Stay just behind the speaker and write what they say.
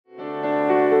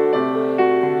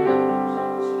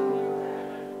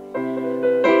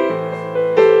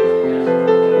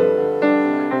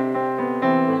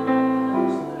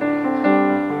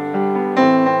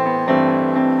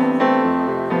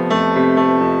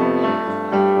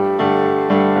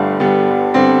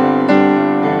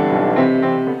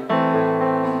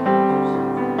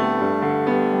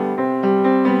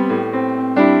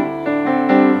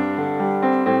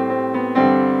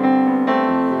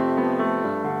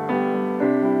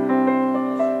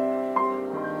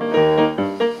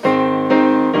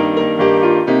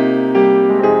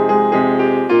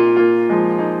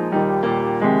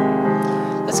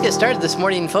started this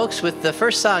morning, folks, with the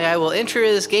first song. I will enter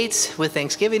his gates with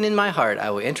thanksgiving in my heart. I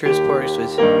will enter his courts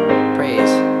with praise.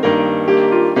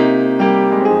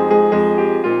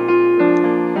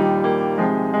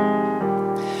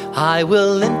 I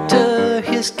will enter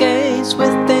his gates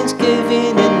with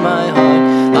thanksgiving in my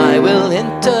heart. I will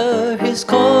enter his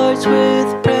courts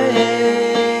with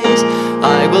praise.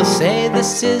 I will say,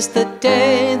 this is the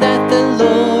day that the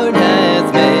Lord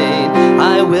hath made.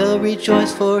 I will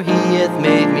rejoice, for he hath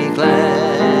made me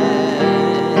glad.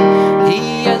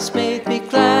 He has made me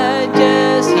glad,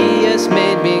 yes, he has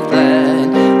made me glad.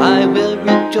 I will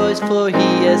rejoice, for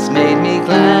he has made me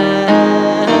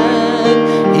glad.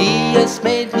 He has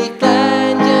made me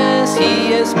glad, yes,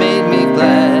 he has made me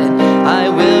glad. I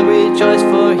will rejoice,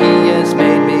 for he has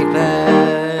made me glad.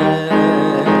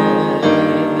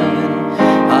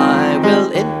 I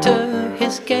will enter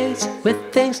his gates with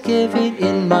thanksgiving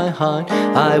in my heart.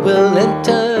 I will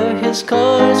enter his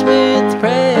courts with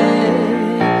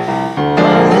praise.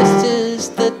 For this is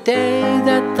the day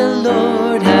that the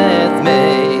Lord hath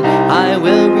made. I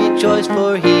will rejoice,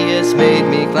 for he has made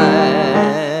me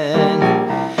glad.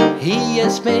 He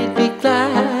has made me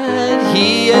glad,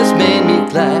 he has made me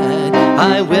glad.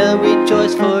 I will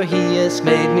rejoice, for he has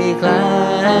made me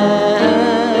glad.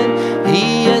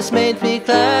 He has made me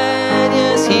glad,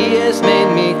 yes, he has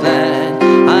made me glad.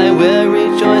 I will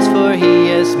rejoice, for he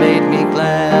has made me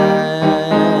glad.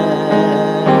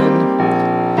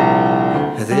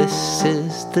 This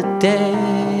is the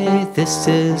day, this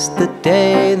is the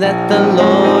day that the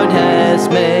Lord has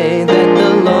made, that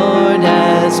the Lord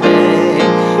has made.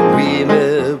 We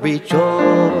will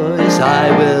rejoice,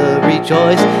 I will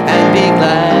rejoice, and be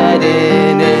glad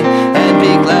in it, and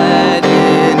be glad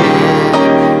in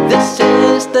it. This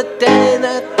is the day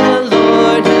that the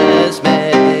Lord has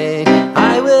made.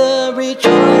 I will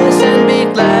rejoice and be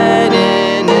glad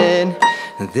in it.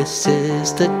 This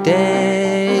is the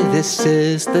day, this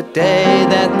is the day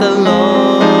that the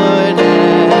Lord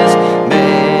has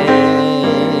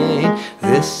made.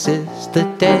 This is the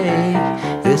day,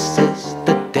 this is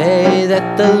the day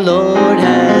that the Lord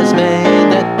has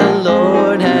made, that the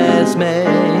Lord has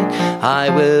made. I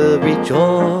will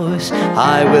rejoice,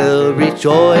 I will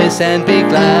rejoice, and be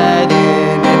glad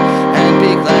in it, and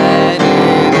be glad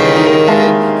in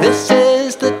it. This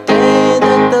is the day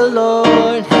that the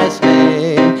Lord has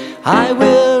made. I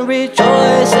will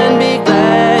rejoice and be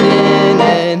glad in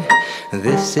it.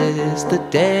 This is the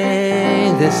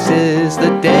day, this is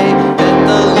the day that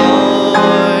the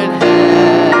Lord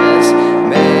has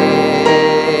made.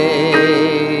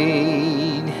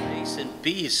 Grace and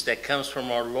peace that comes from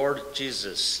our Lord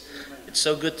Jesus. It's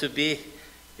so good to be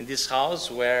in this house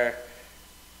where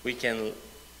we can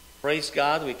praise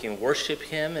God, we can worship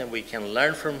him, and we can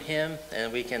learn from him,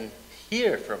 and we can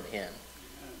hear from him.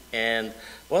 And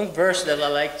one verse that I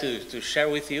like to share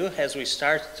with you as we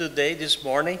start today, this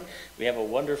morning. We have a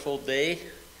wonderful day,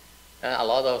 a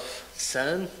lot of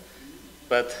sun,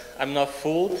 but I'm not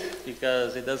fooled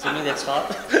because it doesn't mean it's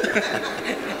hot.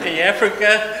 In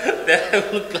Africa, that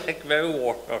would look like very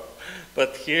warm,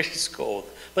 but here it's cold.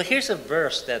 But here's a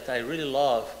verse that I really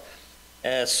love,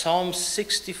 Psalm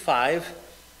 65,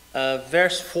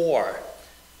 verse 4,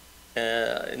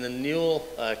 in the New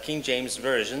King James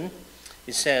Version.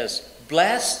 It says,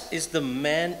 "Blessed is the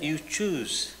man you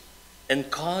choose and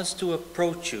cause to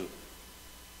approach you,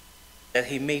 that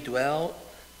he may dwell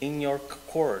in your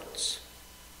courts.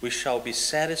 We shall be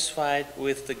satisfied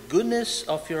with the goodness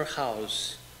of your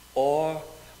house or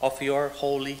of your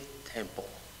holy temple."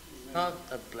 Not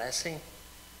a blessing?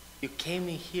 You came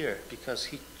in here because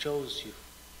he chose you.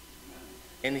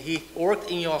 And he worked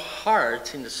in your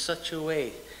heart in such a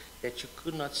way that you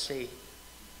could not say,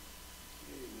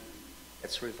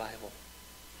 that's revival.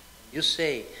 You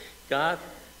say, God,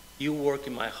 you work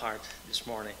in my heart this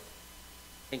morning.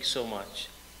 Thank you so much.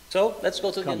 So let's go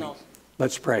to the announcement.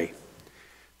 Let's pray.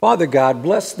 Father God,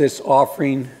 bless this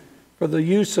offering for the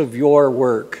use of your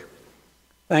work.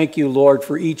 Thank you, Lord,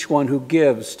 for each one who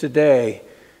gives today.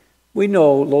 We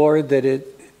know, Lord, that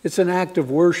it's an act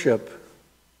of worship,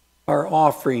 our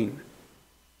offering,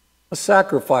 a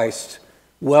sacrifice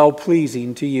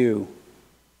well-pleasing to you.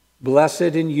 Bless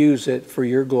it and use it for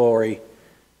your glory.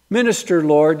 Minister,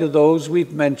 Lord, to those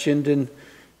we've mentioned and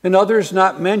others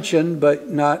not mentioned but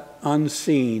not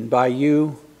unseen by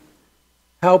you.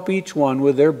 Help each one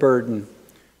with their burden.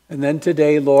 And then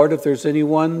today, Lord, if there's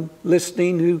anyone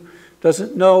listening who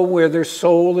doesn't know where their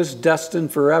soul is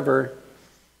destined forever,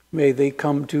 may they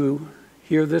come to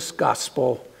hear this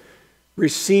gospel,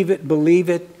 receive it, believe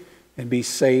it, and be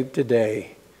saved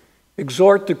today.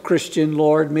 Exhort the Christian,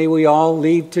 Lord. May we all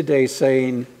leave today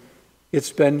saying,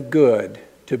 it's been good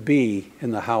to be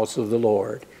in the house of the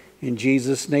Lord. In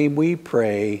Jesus' name we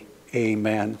pray,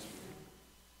 amen.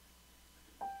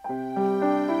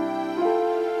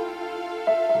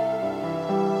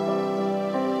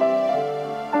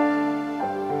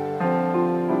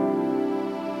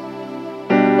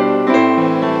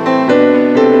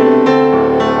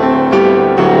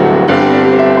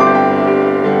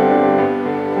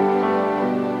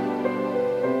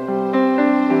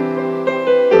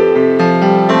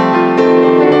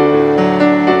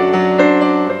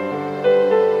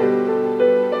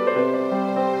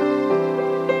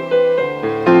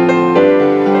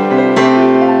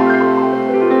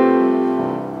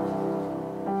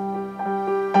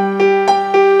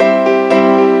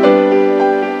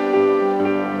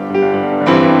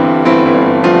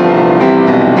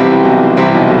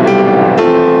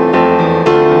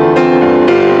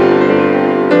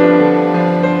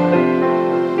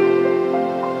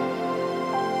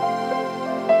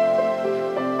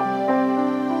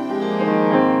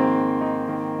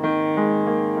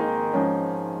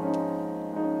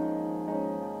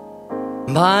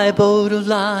 My boat of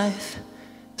life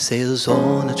sails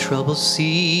on a troubled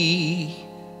sea.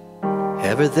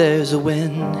 Ever there's a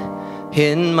wind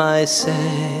in my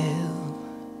sail.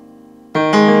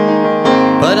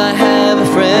 But I have a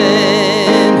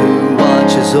friend who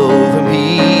watches over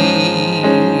me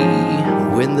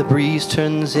when the breeze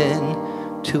turns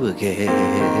into a gale.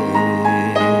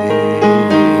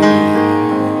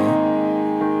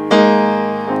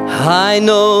 I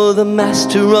know the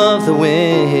master of the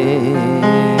wind.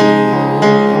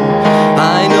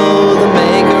 I know the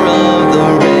maker of the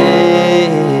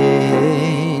rain.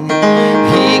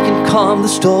 He can calm the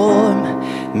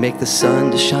storm, make the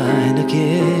sun to shine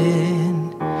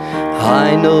again.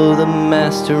 I know the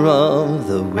master of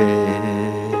the wind.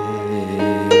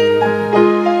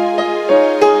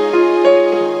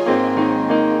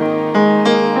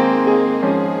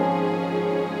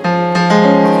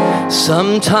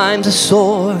 Sometimes I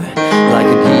soar like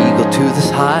an eagle to the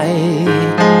height.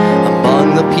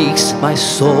 Among the peaks my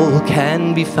soul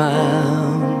can be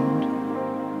found.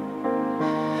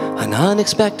 An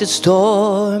unexpected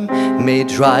storm may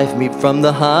drive me from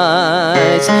the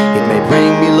heights. It may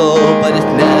bring me low, but it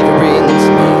never brings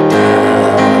me down.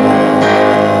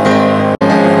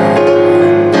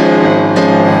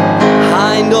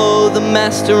 I know the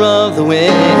master of the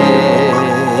wind.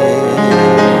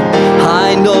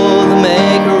 I know the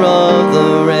maker of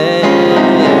the rain.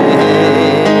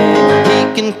 He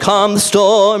can calm the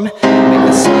storm, make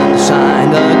the sun shine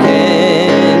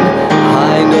again.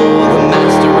 I know the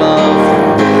master of the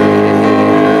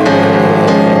wind.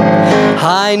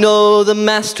 I know the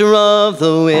master of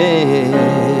the wind.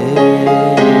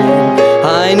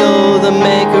 I know the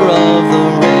maker of the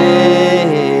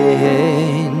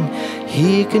rain.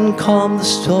 He can calm the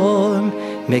storm,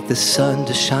 make the sun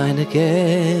to shine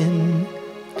again.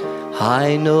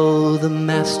 I know the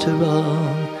master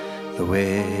of the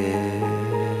wind.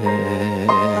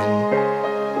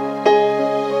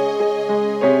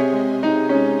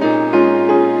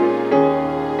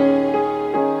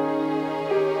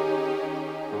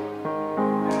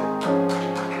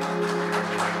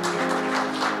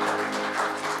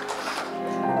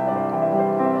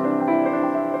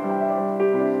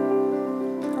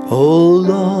 Oh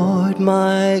Lord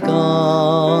my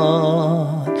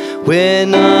God,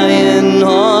 when I in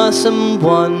awesome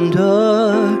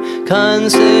wonder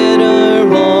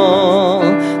consider all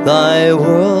thy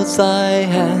worlds thy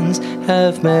hands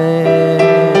have made,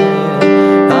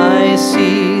 I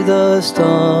see the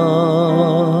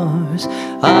stars,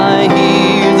 I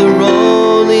hear the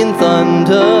rolling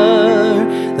thunder,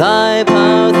 thy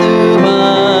power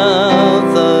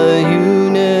throughout the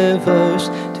universe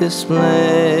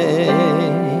displayed.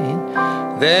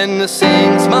 Then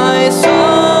sings my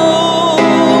soul,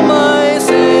 my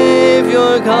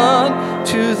Savior God,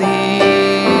 to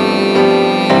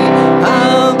thee.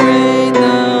 How great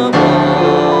thou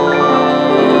art,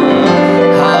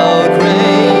 how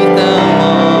great thou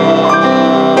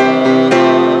art.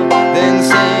 Then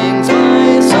sings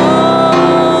my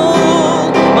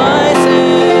soul, my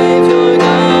Savior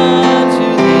God, to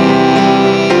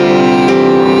thee.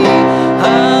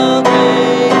 How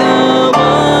great thou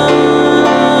art,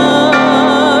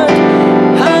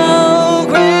 how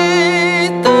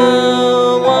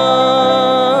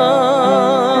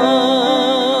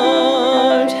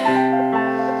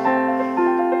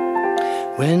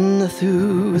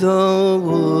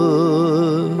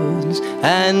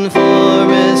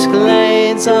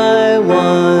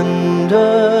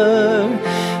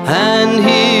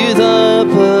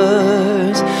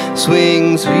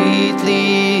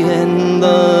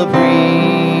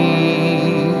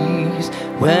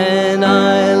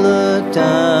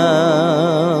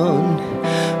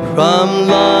from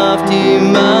lofty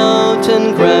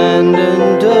mountain grand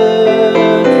and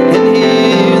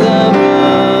hear the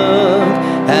brook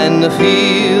and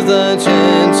feel the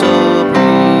gentle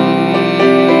breeze.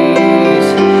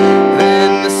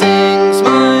 Then sings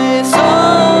my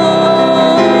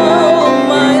soul,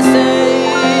 my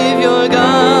Savior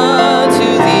God,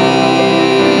 to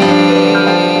thee.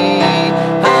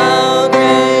 How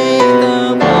great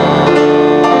thou art,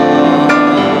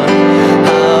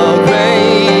 how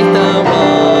great thou art.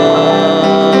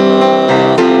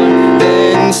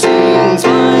 Then sings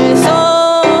my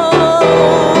soul,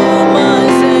 my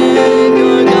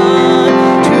Savior God,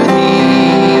 to thee.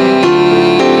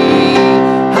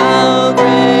 How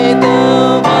great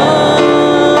thou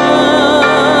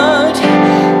art,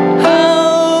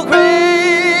 how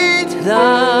great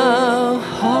thou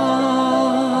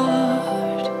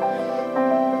art.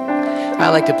 I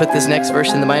like to put this next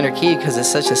verse in the minor key because it's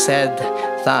such a sad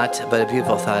thought, but a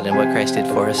beautiful thought in what Christ did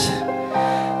for us.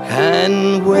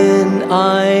 And when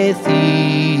I think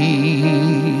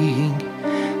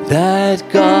that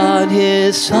God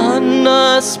his Son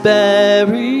us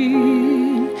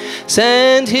sparing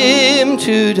sent him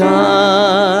to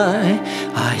die,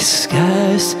 I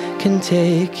scarce can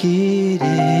take it in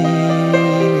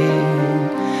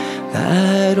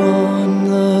that on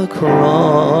the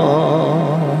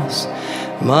cross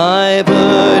my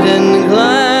burden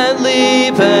gladly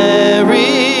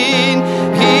bearing,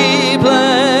 he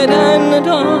bled and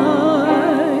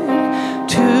died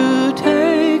to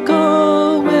take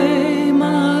away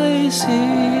my sin.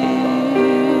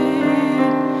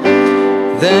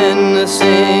 Then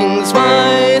sings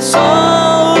my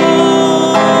soul,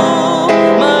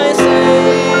 my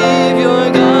Savior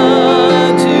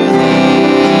God, to thee.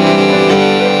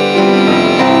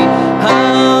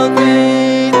 How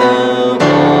great thou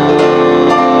art,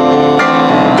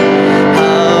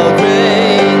 how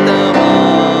great thou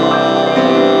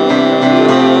art.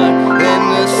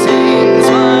 Then sings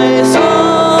my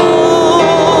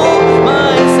soul,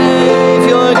 my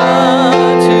Savior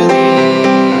God, to thee.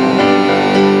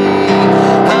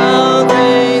 How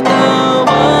great thou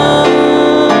art,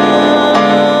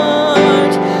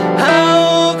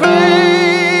 how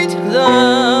great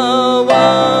thou art.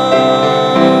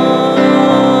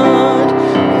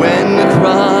 When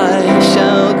Christ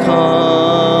shall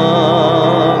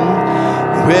come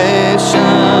with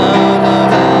shout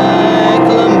of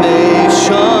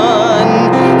acclamation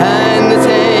and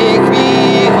take me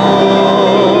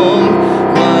home,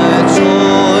 what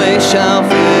joy shall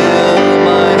fill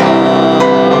my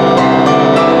heart.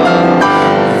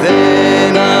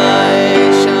 Then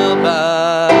I shall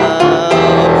bow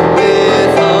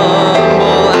with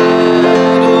humble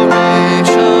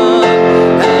adoration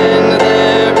and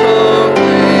there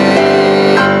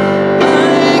proclaim,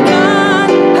 my God,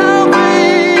 how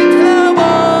great thou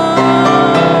art.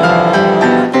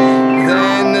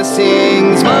 Then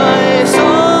sings my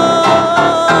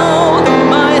soul,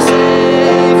 my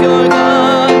Savior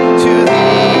God, to thee.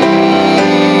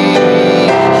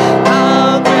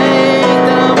 How great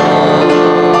thou art,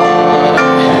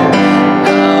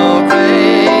 how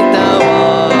great thou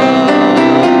art.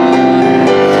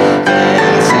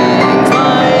 Then sings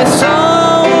my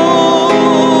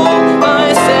soul, my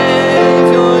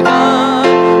Savior God,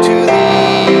 to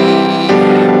thee.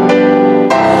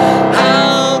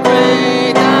 How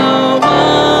great thou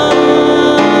art,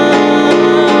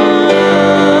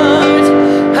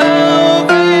 how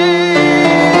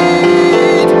great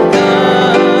thou art.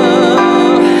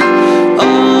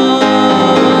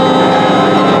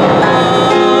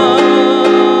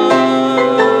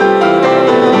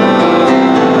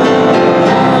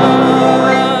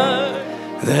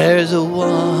 There's a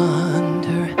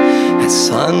wonder at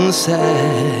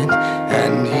sunset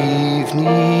and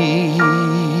evening.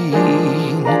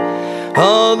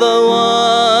 Oh, the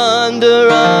wonder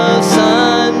of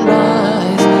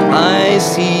sunrise I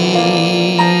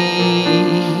see,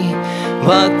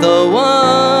 but the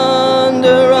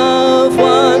wonder of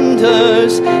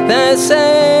wonders that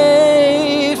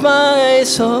save my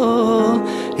soul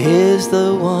is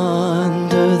the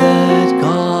wonder that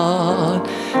God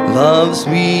loves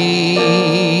me.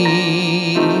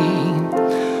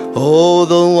 Oh,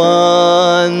 the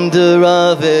wonder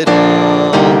of it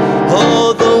all.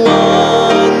 Oh, the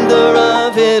wonder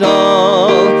of it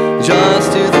all.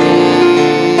 Just to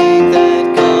think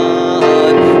that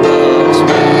God loves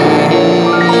me.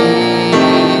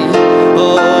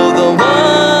 Oh, the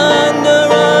wonder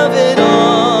of it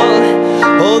all.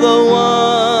 Oh, the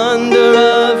wonder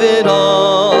of it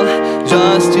all.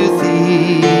 Just to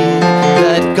think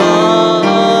that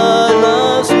God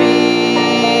loves me.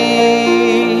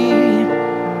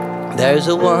 There's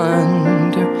a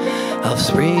wonder of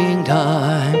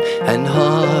springtime and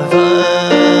harvest.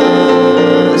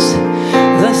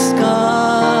 The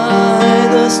sky,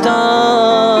 the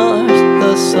stars,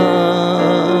 the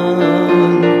sun.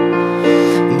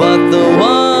 But the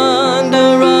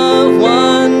wonder of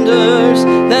wonders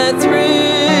that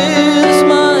thrills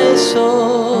my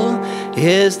soul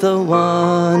is the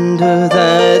wonder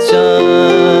that's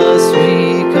just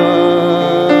begun.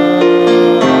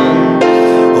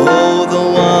 Oh, the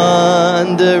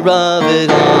wonder of it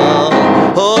all.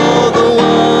 Oh, the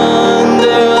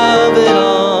wonder of it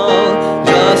all.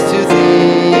 Just to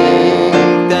think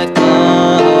that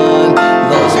God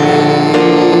loves me.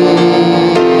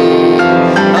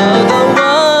 Oh, the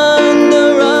wonder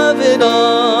of it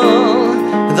all.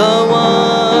 The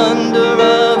wonder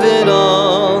of it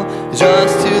all.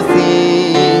 Just to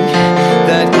think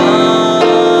that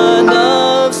God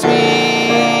loves me.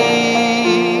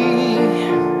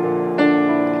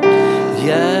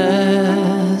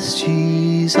 Yes,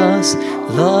 Jesus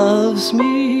loves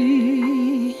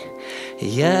me.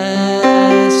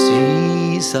 Yes,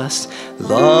 Jesus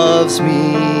loves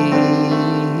me.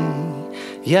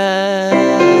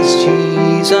 Yes,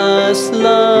 Jesus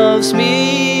loves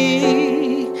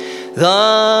me.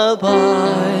 The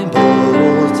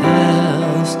Bible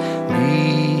tells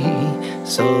me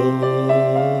so.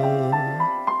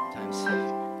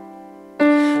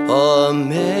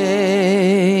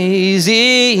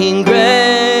 Amazing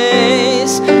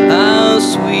grace, how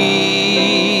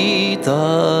sweet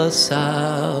the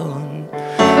sound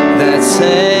that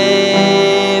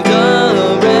saved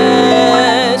a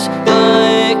wretch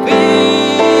like me.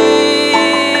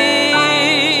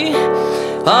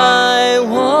 I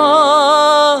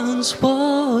once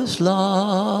was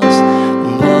lost,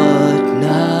 but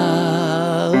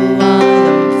now I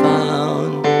am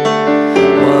found.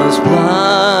 Was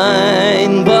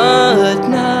blind, but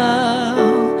now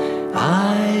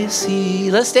I see.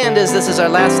 Let's stand as this is our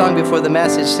last song before the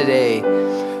message today.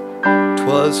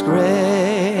 'Twas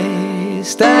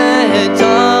grace that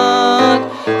taught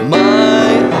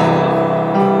my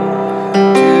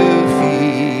to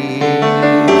fear,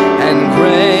 and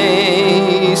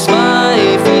grace my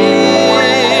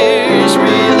fears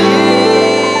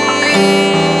relieved.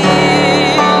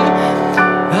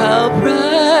 How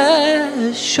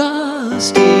precious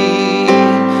deep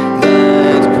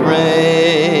that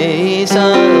grace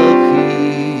appeared.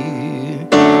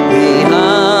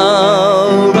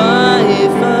 How I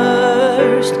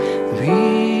first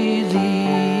believed.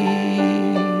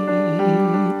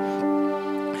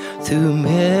 Through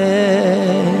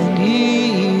many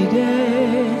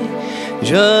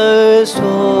dangers,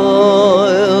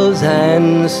 toils,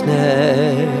 and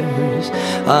snares,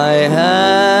 I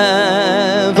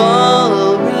have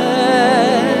already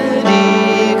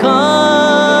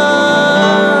come.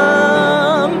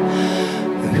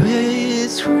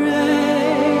 It's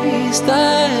grace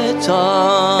that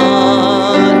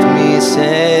taught me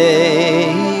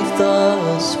safe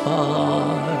thus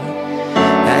far,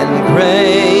 and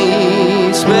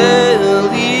grace will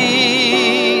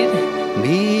lead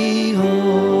me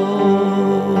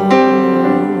home.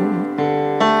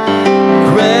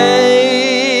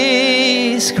 Grace,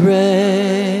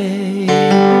 grace,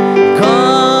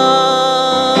 God's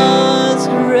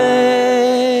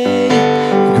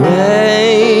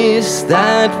grace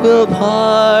that will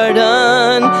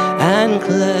pardon and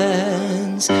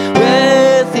cleanse within.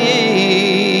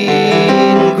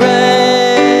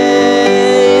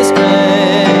 Grace,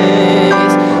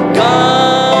 grace,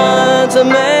 God's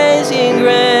amazing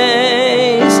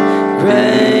grace,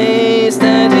 grace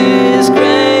that is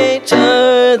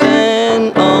greater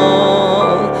than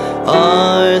all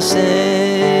our sin.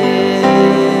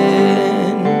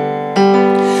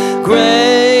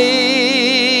 Grace,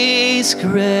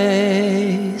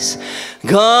 grace,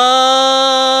 God's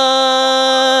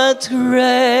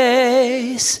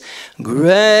grace,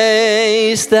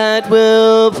 grace that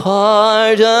will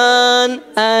pardon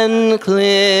and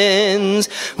cleanse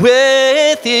within.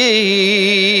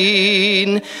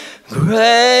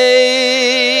 Grace,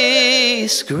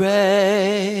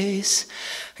 grace,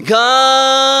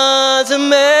 God's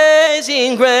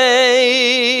amazing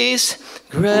grace,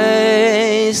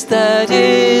 grace that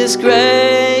is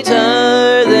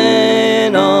greater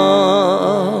than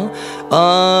all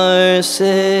our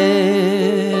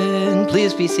sin.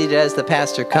 Please be seated as the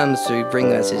pastor comes to bring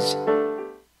the message.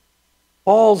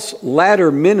 Paul's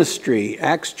latter ministry,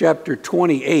 Acts chapter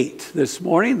 28 this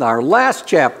morning, our last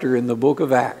chapter in the book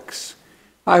of Acts.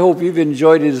 I hope you've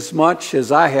enjoyed it as much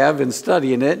as I have in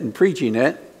studying it and preaching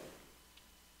it.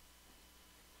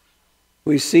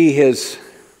 We see his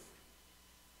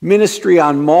ministry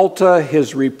on Malta,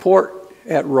 his report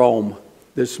at Rome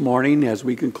this morning as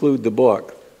we conclude the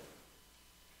book.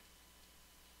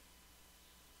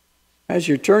 As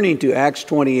you're turning to Acts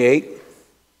 28,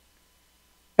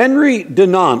 Henry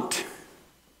Dunant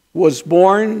was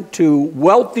born to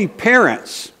wealthy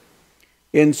parents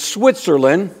in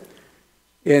Switzerland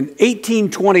in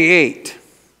 1828.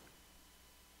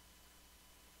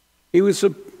 He was a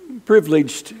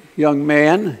privileged young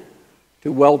man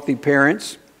to wealthy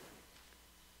parents,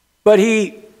 but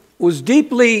he was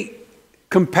deeply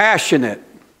compassionate.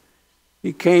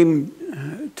 He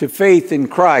came to faith in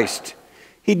Christ.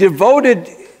 He devoted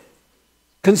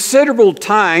considerable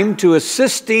time to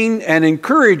assisting and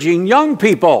encouraging young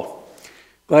people.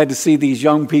 Glad to see these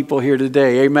young people here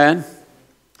today. Amen.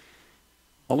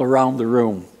 All around the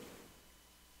room.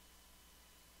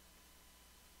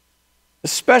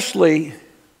 Especially,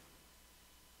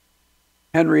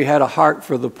 Henry had a heart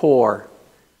for the poor.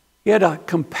 He had a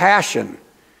compassion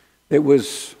that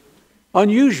was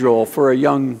unusual for a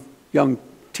young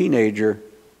teenager.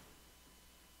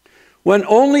 When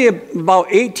only about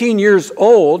 18 years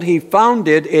old, he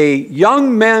founded a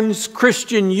Young Men's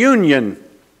Christian Union.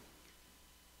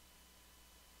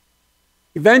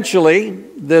 Eventually,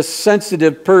 this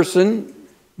sensitive person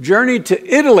journeyed to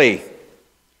Italy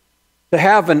to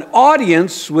have an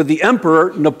audience with the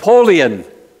Emperor Napoleon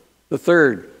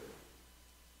III,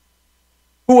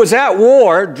 who was at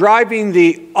war driving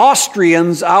the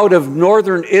Austrians out of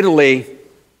northern Italy.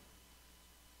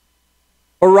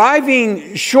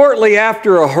 Arriving shortly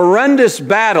after a horrendous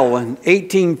battle in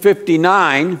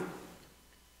 1859,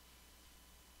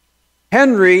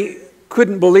 Henry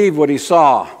couldn't believe what he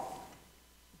saw.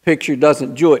 The picture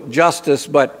doesn't do it justice,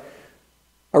 but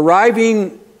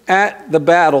arriving at the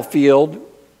battlefield,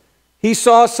 he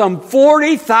saw some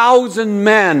 40,000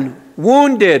 men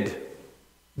wounded,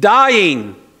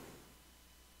 dying,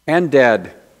 and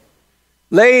dead,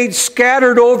 laid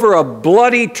scattered over a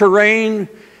bloody terrain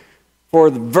for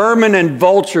the vermin and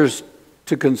vultures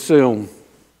to consume.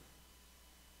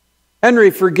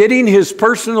 Henry, forgetting his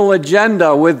personal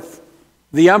agenda with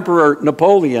the Emperor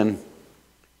Napoleon,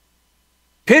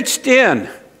 pitched in,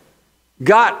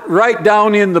 got right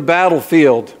down in the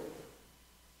battlefield,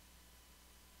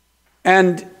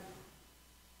 and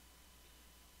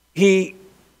he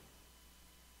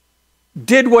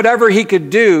did whatever he could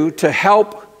do to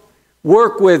help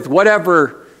work with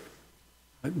whatever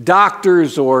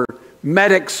doctors or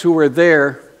medics who were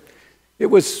there. It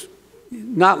was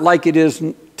not like it is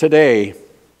today.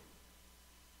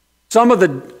 Some of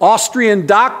the Austrian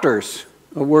doctors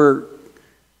were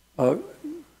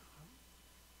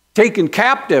taken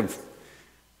captive.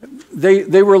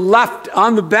 They were left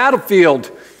on the battlefield,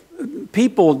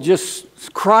 people just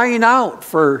crying out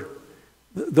for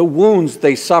the wounds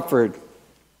they suffered.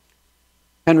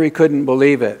 Henry couldn't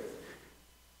believe it.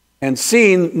 And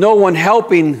seeing no one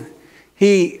helping,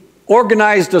 he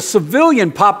organized a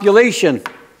civilian population,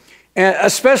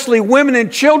 especially women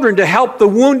and children, to help the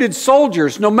wounded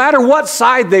soldiers, no matter what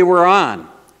side they were on.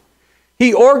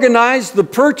 He organized the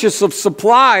purchase of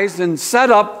supplies and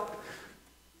set up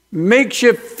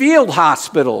makeshift field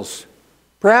hospitals,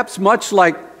 perhaps much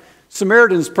like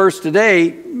Samaritan's Purse today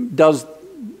does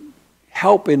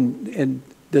help in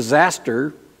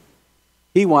disaster.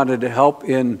 He wanted to help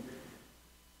in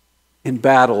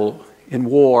battle, in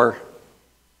war.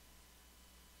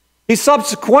 He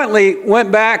subsequently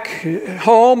went back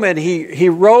home and he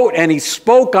wrote and he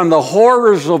spoke on the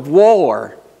horrors of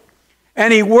war.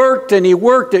 And he worked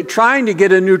at trying to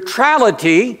get a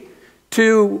neutrality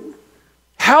to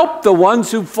help the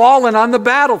ones who've fallen on the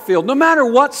battlefield, no matter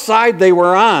what side they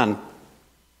were on.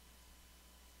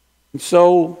 And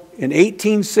so in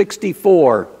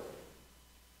 1864,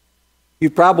 you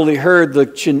probably heard the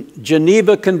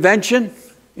Geneva Convention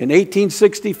in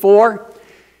 1864.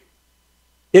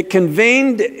 It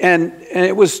convened and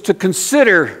it was to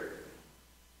consider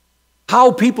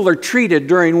how people are treated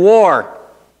during war.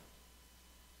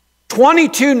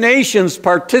 22 nations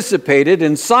participated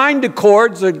and signed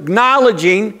accords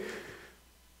acknowledging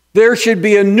there should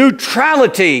be a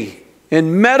neutrality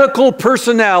in medical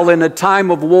personnel in a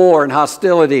time of war and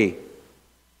hostility.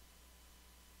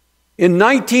 In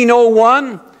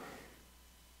 1901,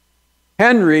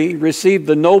 Henry received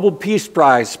the Nobel Peace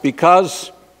Prize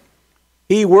because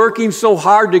he, working so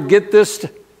hard to get this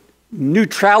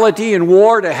neutrality in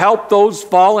war to help those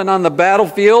fallen on the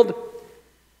battlefield,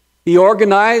 he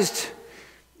organized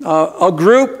a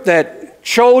group that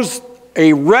chose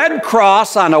a red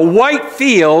cross on a white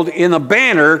field in a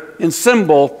banner and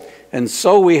symbol, and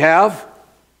so we have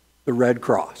the Red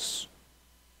Cross.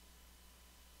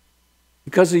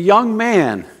 because a young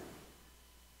man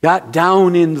got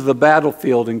down into the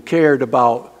battlefield and cared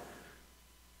about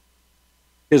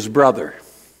his brother.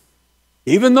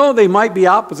 Even though they might be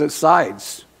opposite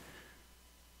sides.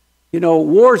 You know,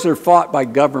 wars are fought by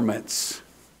governments,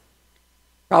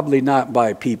 probably not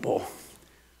by people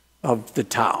of the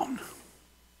town.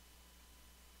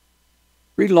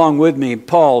 Read along with me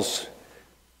Paul's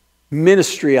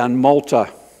ministry on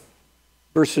Malta,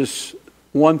 verses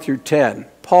 1 through 10.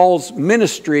 Paul's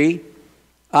ministry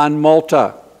on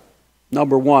Malta,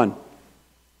 number 1.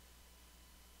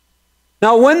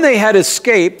 Now, when they had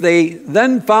escaped, they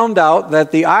then found out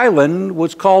that the island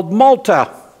was called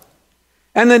Malta.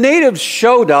 And the natives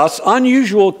showed us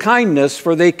unusual kindness,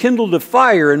 for they kindled a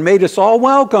fire and made us all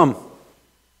welcome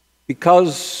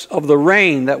because of the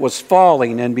rain that was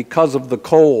falling and because of the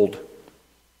cold.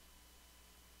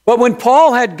 But when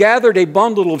Paul had gathered a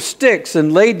bundle of sticks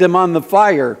and laid them on the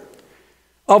fire,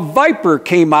 a viper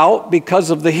came out because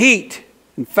of the heat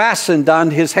and fastened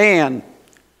on his hand.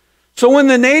 So when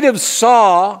the natives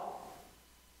saw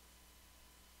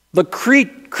the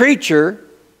creature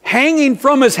hanging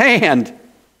from his hand,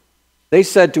 they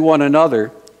said to one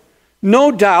another,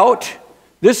 "No doubt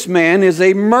this man is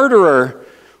a murderer,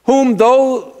 whom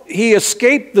though he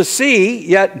escaped the sea,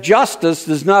 yet justice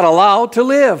does not allow to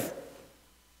live."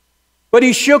 But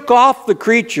he shook off the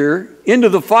creature into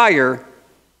the fire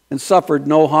and suffered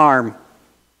no harm.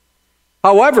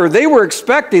 However, they were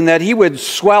expecting that he would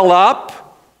swell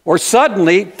up or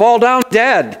suddenly fall down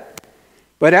dead.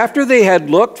 But after they had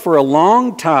looked for a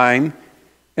long time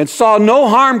and saw no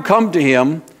harm come to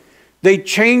him, they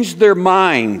changed their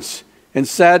minds and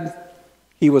said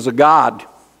he was a god.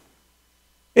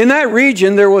 In that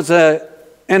region there was an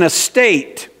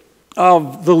estate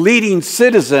of the leading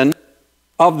citizen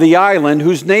of the island,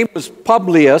 whose name was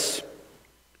Publius,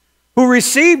 who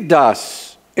received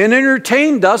us and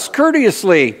entertained us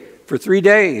courteously for 3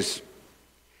 days.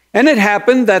 And it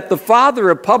happened that the father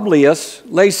of Publius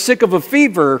lay sick of a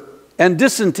fever and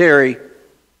dysentery.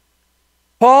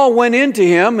 Paul went in to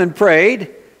him and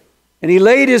prayed, and he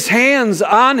laid his hands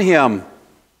on him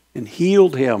and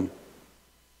healed him.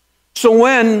 So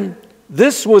when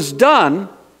this was done,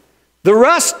 the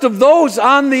rest of those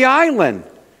on the island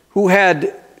who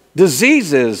had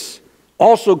diseases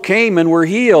also came and were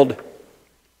healed.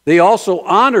 They also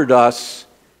honored us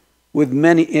in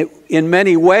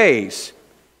many ways.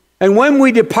 And when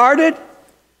we departed,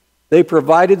 they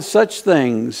provided such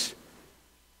things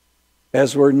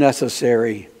as were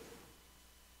necessary.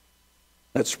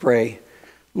 Let's pray.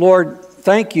 Lord,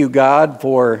 thank you, God,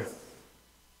 for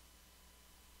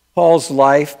Paul's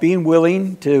life, being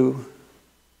willing to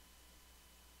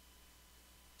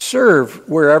serve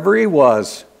wherever he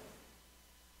was,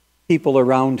 people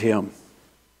around him.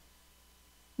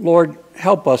 Lord,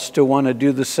 help us to want to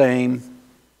do the same.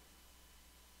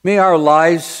 May our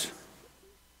lives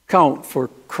count for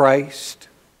Christ.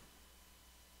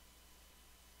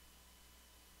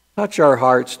 Touch our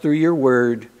hearts through your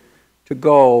word to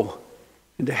go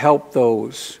and to help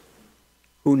those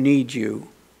who need you.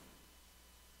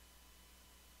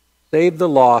 Save the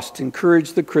lost,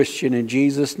 encourage the Christian. In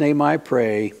Jesus' name I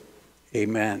pray,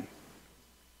 amen.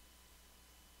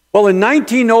 Well, in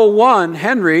 1901,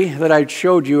 Henry, that I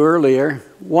showed you earlier,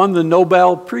 won the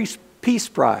Nobel Peace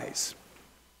Prize.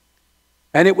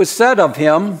 And it was said of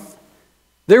him,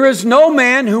 "There is no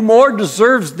man who more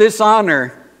deserves this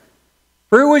honor,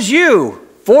 for it was you,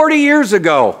 40 years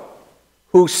ago,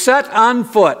 who set on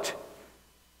foot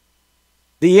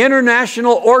the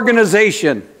international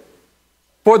organization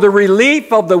for the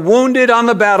relief of the wounded on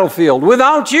the battlefield.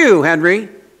 Without you, Henry,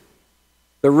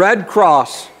 the Red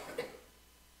Cross,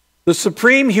 the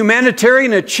supreme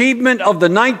humanitarian achievement of the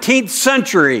 19th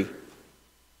century,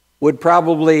 would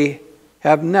probably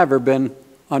have never been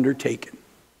undertaken."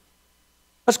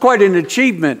 That's quite an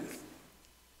achievement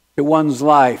to one's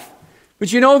life.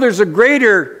 But you know, there's a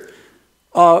greater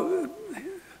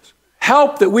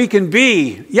help that we can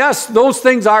be. Yes, those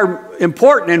things are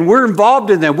important and we're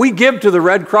involved in them. We give to the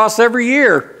Red Cross every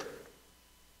year.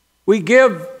 We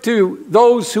give to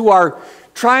those who are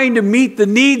trying to meet the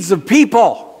needs of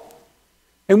people.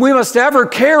 And we must ever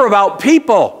care about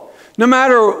people, no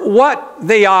matter what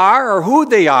they are or who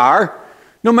they are,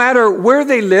 no matter where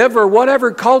they live or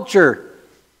whatever culture.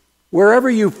 Wherever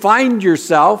you find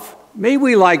yourself, may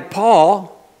we, like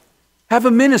Paul, have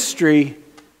a ministry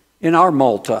in our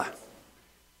Malta.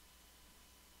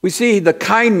 We see the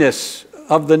kindness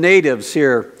of the natives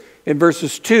here in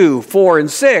verses 2, 4,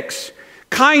 and 6.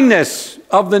 Kindness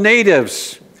of the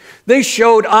natives. They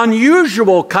showed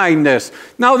unusual kindness.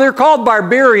 Now, they're called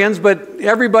barbarians, but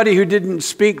everybody who didn't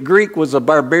speak Greek was a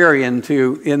barbarian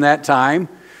too in that time.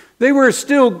 They were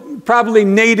still probably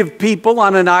native people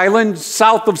on an island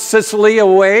south of Sicily a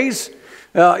ways,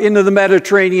 into the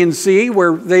Mediterranean Sea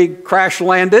where they crash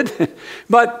landed.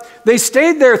 But they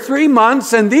stayed there 3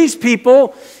 months, and these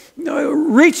people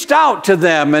reached out to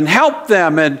them and helped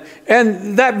them. And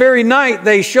that very night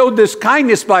they showed this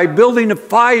kindness by building a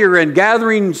fire and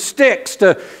gathering sticks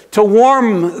to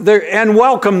warm and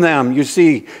welcome them, you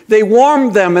see. They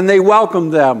warmed them and they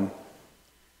welcomed them.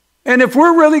 And if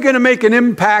we're really going to make an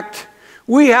impact,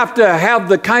 we have to have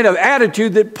the kind of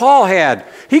attitude that Paul had.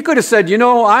 He could have said, you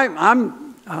know,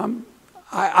 I'm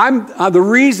the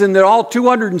reason that all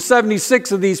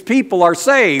 276 of these people are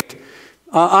saved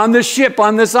on this ship,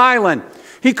 on this island.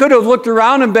 He could have looked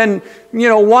around and been, you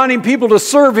know, wanting people to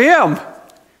serve him.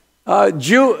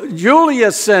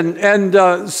 Julius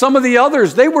and some of the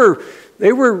others, they were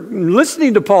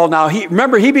listening to Paul now.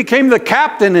 Remember, he became the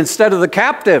captain instead of the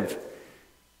captive.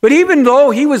 But even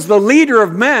though he was the leader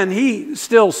of men, he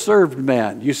still served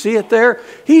men. You see it there?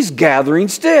 He's gathering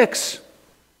sticks.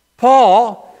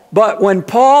 But when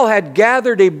Paul had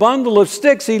gathered a bundle of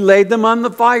sticks, he laid them on the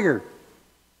fire.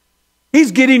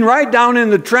 He's getting right down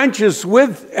in the trenches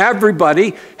with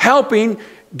everybody, helping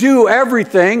do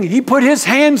everything. He put his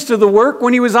hands to the work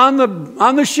when he was on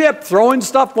the ship, throwing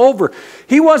stuff over.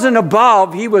 He wasn't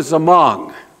above, he was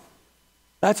among.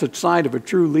 That's a sign of a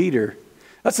true leader.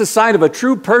 That's a sign of a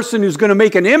true person who's going to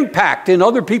make an impact in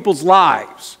other people's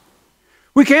lives.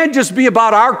 We can't just be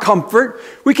about our comfort.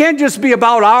 We can't just be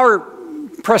about our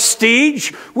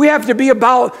prestige. We have to be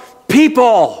about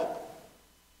people.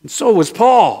 And so was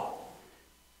Paul.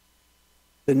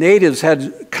 The natives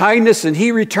had kindness, and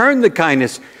he returned the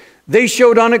kindness. They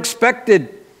showed unexpected,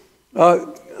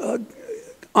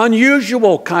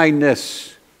 unusual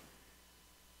kindness.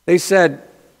 They said,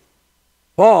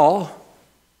 Paul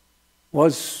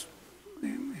was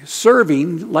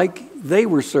serving like they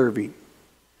were serving.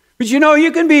 But you know,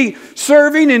 you can be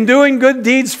serving and doing good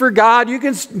deeds for God. You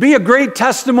can be a great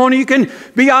testimony. You can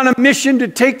be on a mission to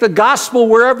take the gospel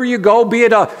wherever you go, be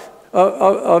it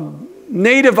a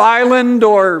native island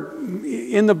or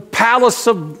in the palace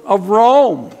of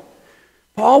Rome.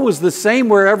 Paul was the same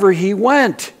wherever he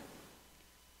went.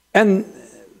 And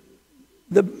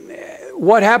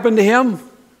what happened to him?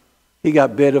 He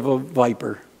got bit of a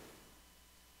viper.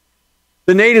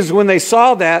 The natives, when they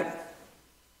saw that,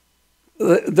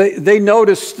 they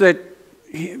noticed that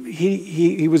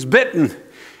he was bitten.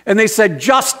 And they said,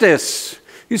 justice.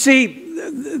 You see,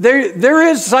 there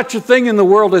is such a thing in the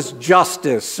world as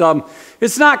justice.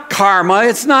 It's not karma.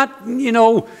 It's not, you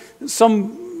know,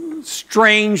 some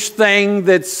strange thing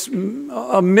that's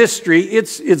a mystery.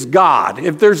 It's God.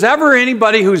 If there's ever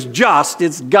anybody who's just,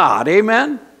 it's God.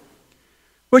 Amen?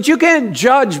 But you can't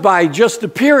judge by just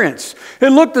appearance. It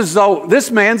looked as though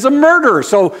this man's a murderer,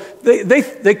 so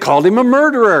they called him a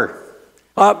murderer.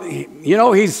 You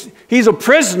know, he's a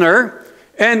prisoner,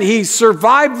 and he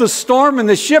survived the storm and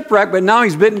the shipwreck, but now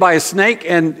he's bitten by a snake,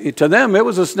 and to them, it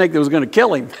was a snake that was going to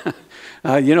kill him.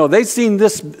 You know, they've seen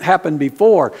this happen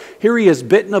before. Here he is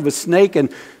bitten of a snake, and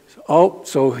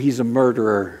so he's a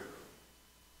murderer.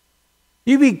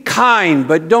 You be kind,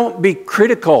 but don't be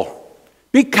critical.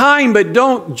 Be kind, but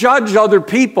don't judge other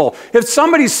people. If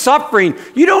somebody's suffering,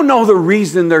 you don't know the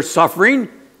reason they're suffering.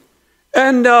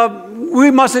 And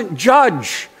we mustn't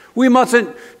judge. We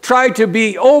mustn't try to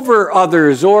be over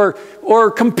others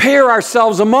or compare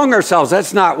ourselves among ourselves.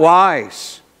 That's not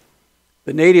wise.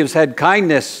 The natives had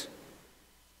kindness,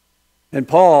 and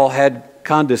Paul had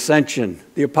condescension.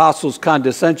 The apostles'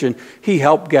 condescension. He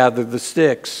helped gather the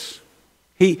sticks.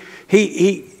 He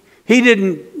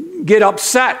didn't get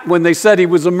upset when they said he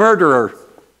was a murderer.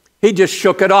 He just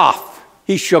shook it off.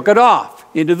 He shook it off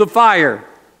into the fire.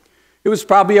 It was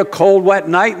probably a cold, wet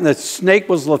night, and the snake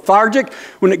was lethargic.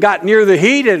 When it got near the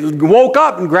heat, it woke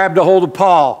up and grabbed a hold of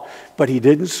Paul. But he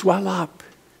didn't swell up.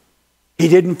 He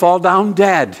didn't fall down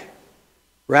dead.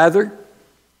 Rather,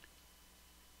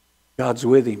 God's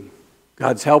with him.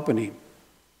 God's helping him.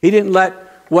 He didn't let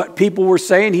what people were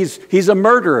saying, he's a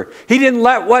murderer. He didn't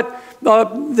let what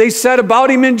they said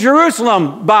about him in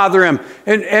Jerusalem bother him.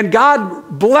 And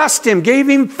God blessed him, gave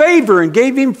him favor, and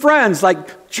gave him friends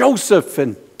like Joseph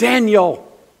and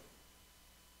Daniel.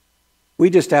 We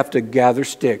just have to gather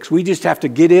sticks. We just have to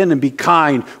get in and be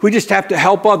kind. We just have to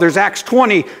help others. Acts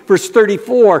 20, verse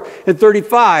 34 and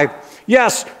 35.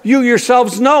 Yes, you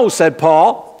yourselves know, said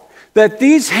Paul, that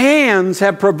these hands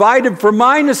have provided for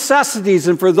my necessities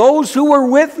and for those who were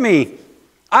with me.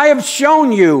 I have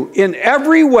shown you in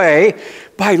every way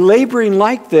by laboring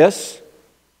like this,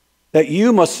 that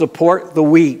you must support the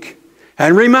weak.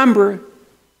 And remember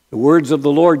the words of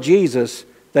the Lord Jesus,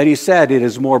 that he said, it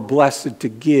is more blessed to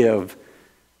give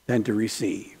than to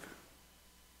receive.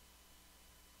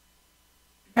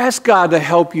 Ask God to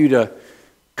help you to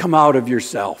come out of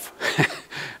yourself.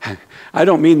 I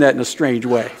don't mean that in a strange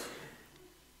way.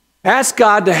 Ask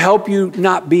God to help you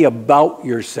not be about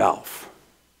yourself.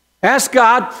 Ask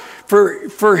God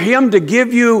for him to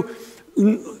give you,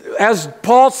 as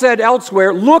Paul said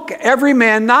elsewhere, look every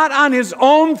man not on his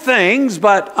own things,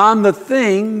 but on the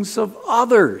things of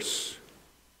others.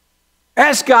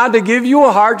 Ask God to give you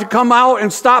a heart to come out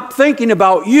and stop thinking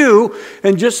about you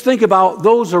and just think about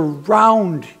those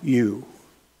around you.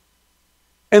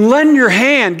 And lend your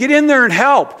hand. Get in there and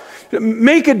help.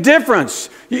 Make a difference.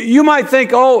 You might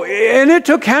think, oh, and it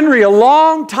took Henry a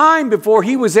long time before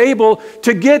he was able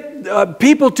to get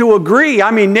people to agree.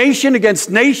 I mean, nation against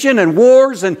nation and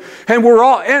wars, and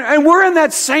we're in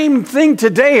that same thing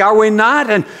today, are we not?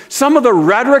 And some of the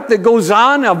rhetoric that goes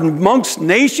on amongst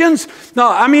nations, no,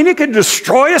 I mean, it could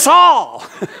destroy us all.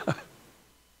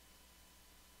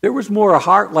 There was more a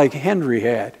heart like Henry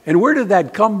had. And where did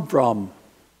that come from?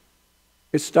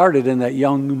 It started in that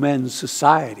young men's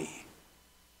society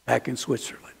back in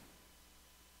Switzerland.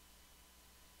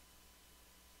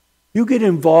 You get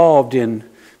involved in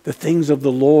the things of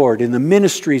the Lord, in the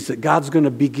ministries that God's going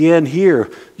to begin here.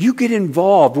 You get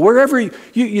involved. Wherever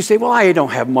you say, well, I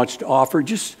don't have much to offer.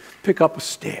 Just pick up a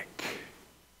stick.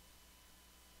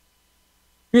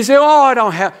 You say, oh, I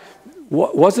don't have.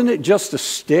 Wasn't it just a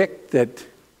stick that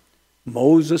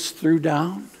Moses threw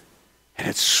down? And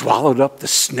it swallowed up the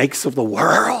snakes of the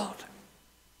world.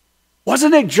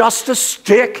 Wasn't it just a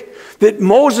stick that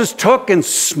Moses took and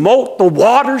smote the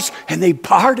waters and they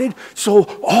parted so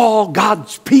all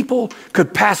God's people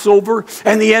could pass over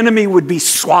and the enemy would be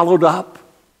swallowed up?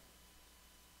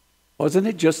 Wasn't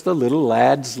it just the little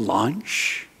lad's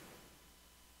lunch?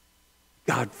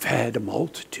 God fed a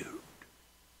multitude.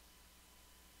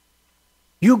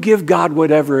 You give God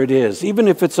whatever it is, even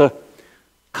if it's a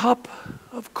cup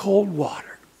of cold water.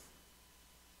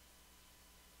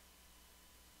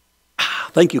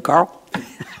 Thank you, Carl.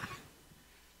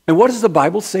 And what does the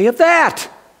Bible say of that?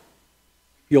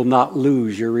 You'll not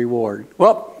lose your reward.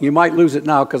 Well, you might lose it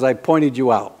now because I pointed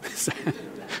you out.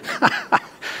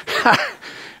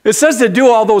 It says to do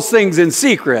all those things in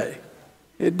secret.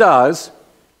 It does.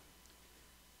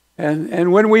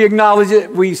 And when we acknowledge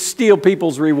it, we steal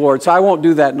people's rewards. So I won't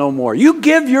do that no more. You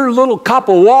give your little cup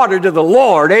of water to the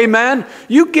Lord, amen?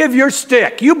 You give your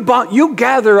stick. You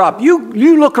gather up.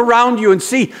 You look around you and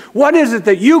see what is it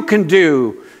that you can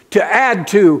do to add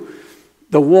to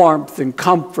the warmth and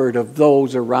comfort of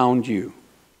those around you.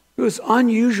 It was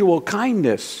unusual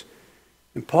kindness.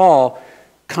 And Paul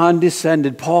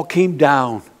condescended. Paul came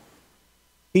down.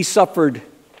 He suffered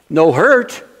no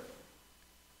hurt.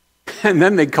 And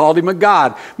then they called him a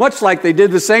god. Much like they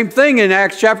did the same thing in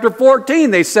Acts chapter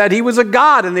 14. They said he was a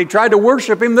god and they tried to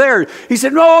worship him there. He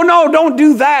said, no, don't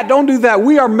do that. Don't do that.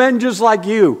 We are men just like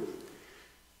you.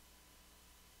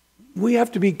 We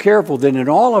have to be careful that in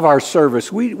all of our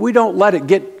service, we don't let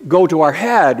it go to our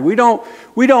head. We don't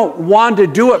want to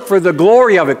do it for the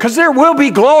glory of it, because there will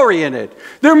be glory in it.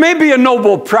 There may be a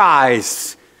noble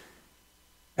prize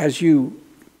as you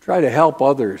try to help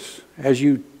others, as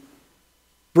you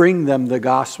bring them the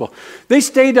gospel. They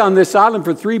stayed on this island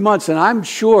for 3 months, and I'm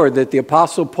sure that the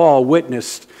Apostle Paul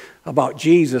witnessed about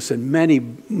Jesus, and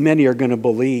many are going to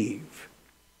believe.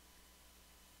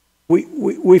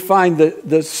 We find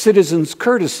the citizens'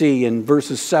 courtesy in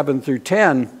verses 7 through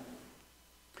 10.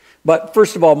 But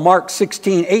first of all, Mark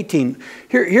 16:18.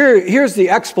 Here's the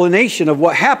explanation of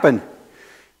what happened.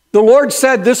 The Lord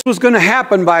said this was going to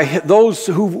happen by those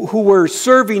who were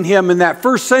serving him in that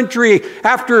first century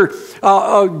after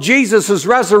Jesus'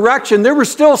 resurrection. There were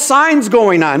still signs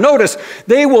going on. Notice,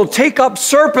 they will take up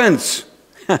serpents.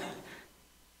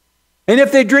 And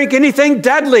if they drink anything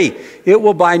deadly, it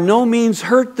will by no means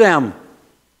hurt them.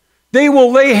 They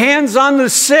will lay hands on the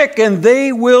sick and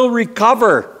they will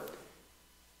recover.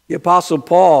 The Apostle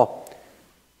Paul,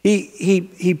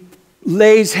 he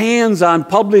lays hands on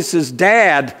Publius'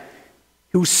 dad,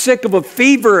 who's sick of a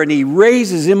fever, and he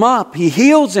raises him up. He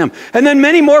heals him. And then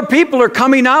many more people are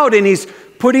coming out, and he's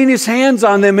putting his hands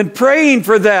on them and praying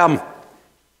for them.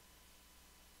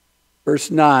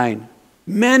 Verse 9,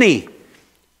 many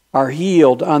are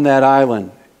healed on that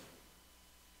island.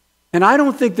 And I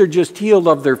don't think they're just healed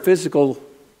of their physical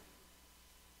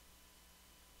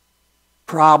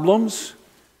problems.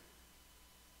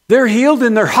 They're healed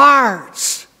in their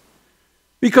hearts.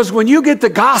 Because when you get the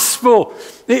gospel,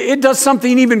 it does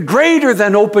something even greater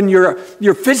than open your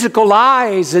physical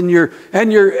eyes, and your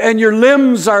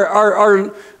limbs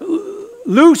are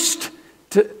loosed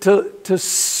to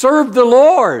serve the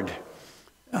Lord.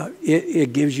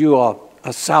 It gives you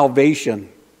a salvation.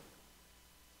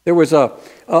 There was a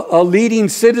leading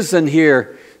citizen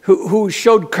here who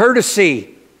showed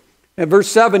courtesy. In verse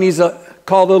 7, he's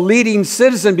called a leading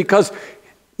citizen because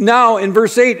now in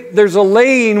verse 8, there's a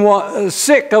laying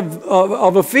sick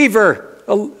of a fever.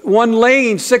 One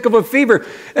laying sick of a fever.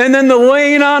 And then the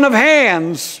laying on of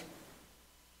hands.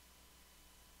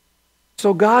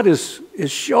 So God is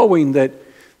showing that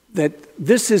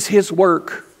this is His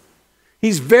work.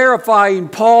 He's verifying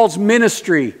Paul's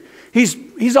ministry.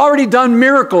 He's already done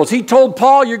miracles. He told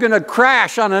Paul, you're going to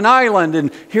crash on an island.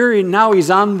 And now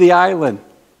he's on the island.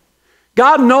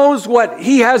 God knows what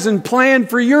He has in plan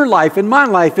for your life and my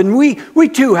life. And we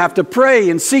too have to pray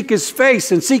and seek His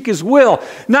face and seek His will.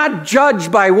 Not judge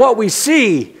by what we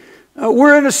see.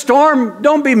 We're in a storm.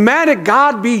 Don't be mad at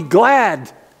God. Be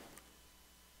glad.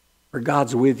 For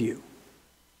God's with you.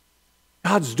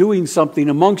 God's doing something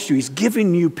amongst you. He's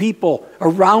giving you people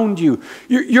around you.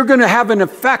 You're going to have an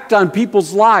effect on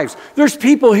people's lives. There's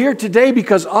people here today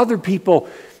because other people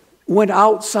went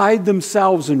outside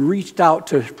themselves and reached out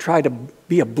to try to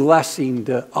be a blessing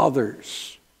to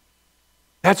others.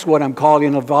 That's what I'm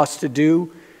calling of us to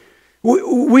do.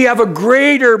 We have a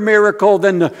greater miracle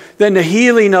than the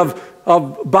healing of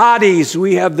bodies.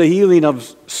 We have the healing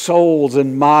of souls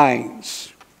and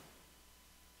minds.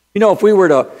 If we were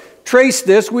to trace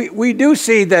this, we do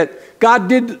see that God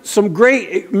did some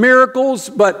great miracles,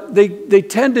 but they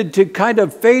tended to kind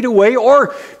of fade away,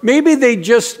 or maybe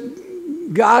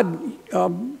God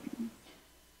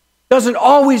doesn't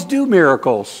always do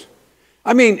miracles.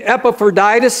 I mean,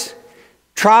 Epaphroditus,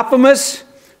 Trophimus,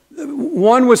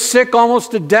 one was sick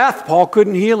almost to death. Paul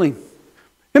couldn't heal him.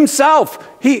 Himself,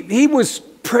 he was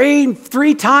praying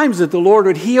 3 times that the Lord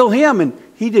would heal him, and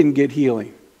he didn't get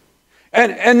healing.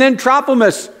 And then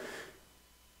Trophimus,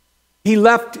 he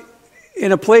left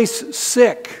in a place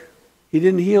sick. He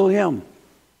didn't heal him.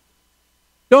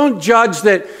 Don't judge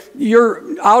that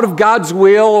you're out of God's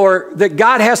will or that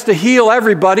God has to heal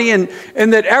everybody and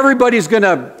that everybody's going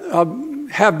to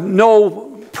have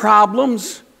no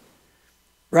problems.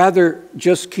 Rather,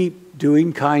 just keep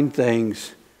doing kind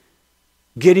things,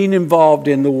 getting involved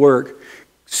in the work,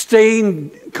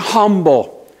 staying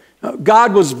humble.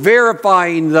 God was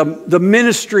verifying the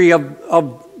ministry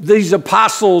of these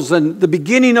apostles and the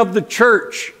beginning of the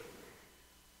church.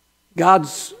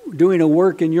 God's doing a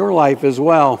work in your life as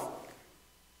well.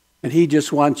 And He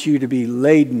just wants you to be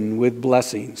laden with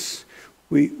blessings.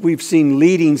 We've seen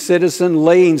leading citizen,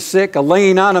 laying sick, a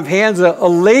laying on of hands, a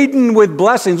laden with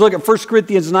blessings. Look at 1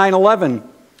 Corinthians 9:11.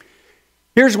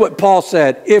 Here's what Paul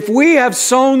said. If we have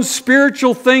sown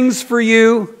spiritual things for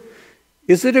you,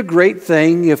 is it a great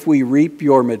thing if we reap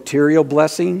your material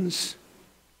blessings?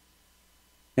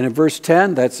 And in verse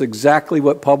 10, that's exactly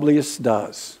what Publius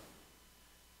does.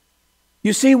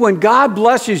 You see, when God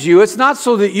blesses you, it's not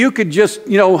so that you could just,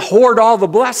 hoard all the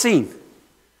blessing.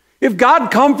 If God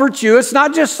comforts you, it's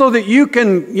not just so that you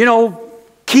can,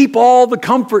 keep all the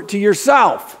comfort to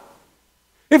yourself.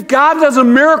 If God does a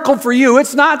miracle for you,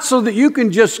 it's not so that you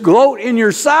can just gloat in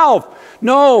yourself.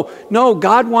 No,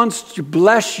 God wants to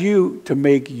bless you to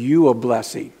make you a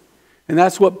blessing. And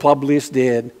that's what Publius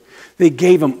did. They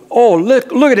gave him,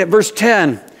 look at it, verse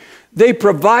 10. They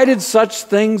provided such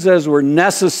things as were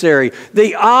necessary.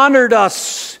 They honored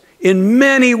us in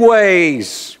many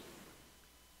ways.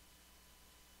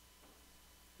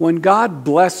 When God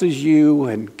blesses you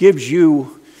and gives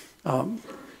you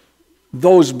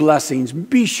those blessings,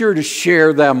 be sure to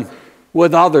share them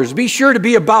with others. Be sure to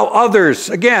be about others.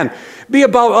 Again, be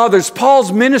about others.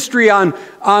 Paul's ministry on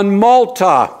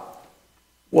Malta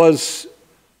was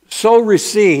so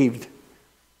received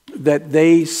that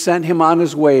they sent him on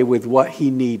his way with what he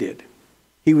needed.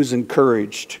 He was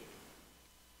encouraged.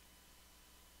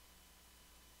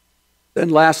 Then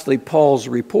lastly, Paul's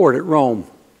report at Rome.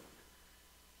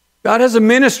 God has a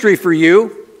ministry for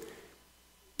you,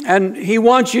 and He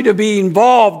wants you to be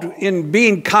involved in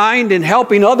being kind and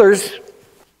helping others.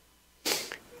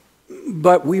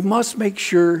 But we must make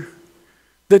sure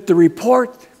that the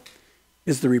report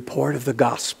is the report of the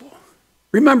gospel.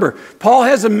 Remember, Paul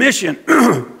has a mission.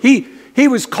 He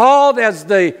was called as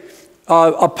the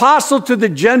apostle to the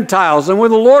Gentiles. And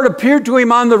when the Lord appeared to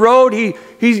him on the road,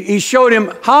 he showed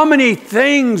him how many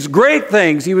things, great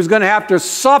things, he was going to have to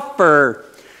suffer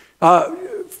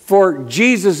for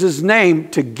Jesus' name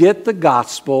to get the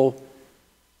gospel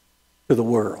to the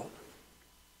world.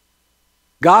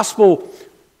 Gospel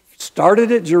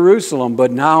started at Jerusalem,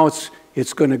 but now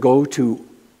it's going to go to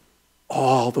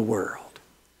all the world.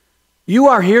 You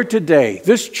are here today.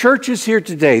 This church is here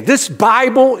today. This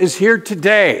Bible is here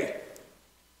today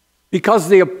because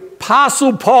the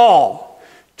Apostle Paul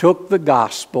took the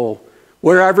gospel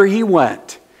wherever he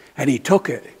went, and he took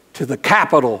it to the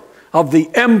capital of the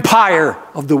empire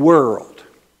of the world.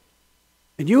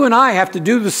 And you and I have to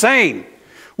do the same.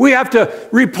 We have to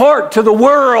report to the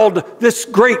world this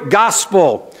great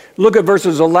gospel. Look at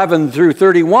verses 11 through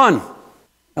 31.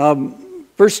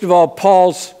 First of all,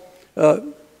 Paul's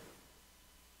going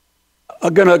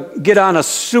to get on a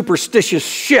superstitious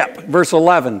ship. Verse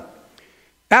 11.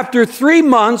 After 3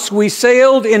 months, we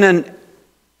sailed in an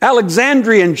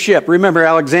Alexandrian ship. Remember,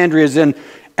 Alexandria is in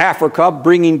Africa,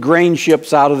 bringing grain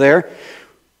ships out of there,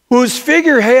 whose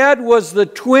figurehead was the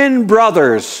twin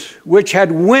brothers, which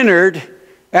had wintered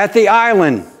at the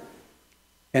island.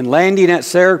 And landing at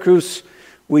Syracuse,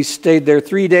 we stayed there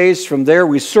 3 days. From there,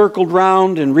 we circled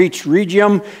round and reached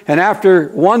Rhegium. And after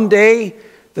 1 day,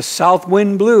 the south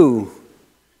wind blew.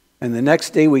 And the next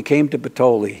day, we came to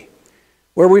Puteoli,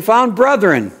 where we found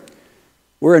brethren.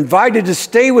 We're invited to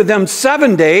stay with them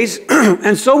 7 days.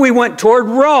 And so we went toward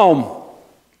Rome.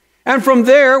 And from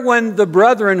there, when the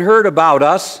brethren heard about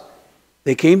us,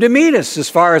 they came to meet us as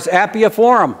far as Appia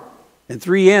Forum and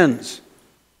 3 Inns.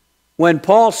 When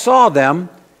Paul saw them,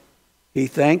 he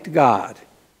thanked God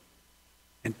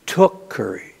and took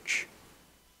courage.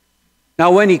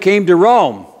 Now, when he came to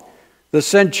Rome, the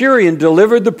centurion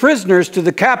delivered the prisoners to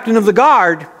the captain of the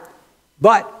guard,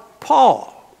 but Paul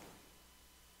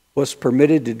was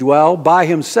permitted to dwell by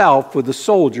himself with the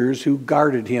soldiers who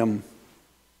guarded him.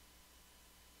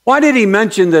 Why did he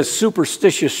mention this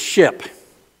superstitious ship?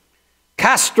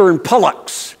 Castor and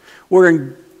Pollux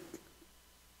were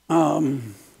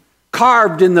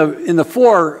carved in the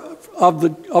fore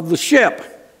of the ship.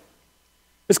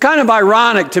 It's kind of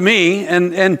ironic to me,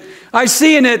 and I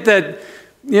see in it that,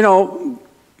 you know,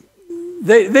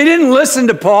 they didn't listen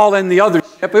to Paul and the other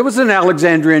ship. It was an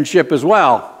Alexandrian ship as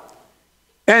well.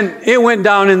 And it went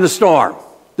down in the storm.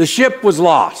 The ship was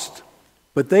lost,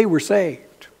 but they were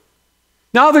saved.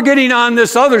 Now they're getting on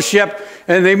this other ship,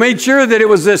 and they made sure that it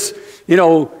was this, you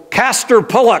know, Castor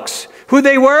Pollux. Who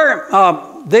they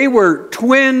were? They were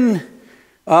twin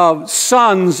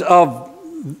sons of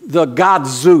the god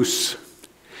Zeus.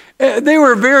 They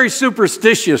were very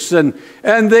superstitious, and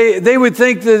they would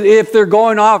think that if they're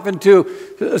going off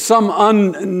into some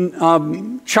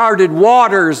uncharted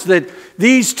waters, that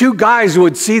these two guys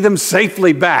would see them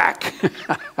safely back.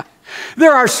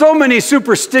 There are so many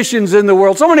superstitions in the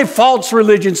world, so many false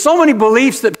religions, so many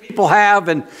beliefs that people have,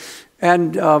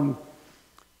 and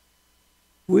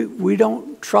we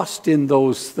don't trust in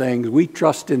those things. We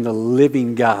trust in the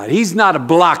living God. He's not a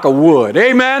block of wood.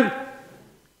 Amen?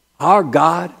 Our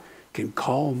God can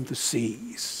calm the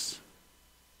seas.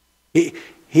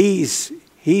 He's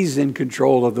in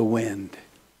control of the wind.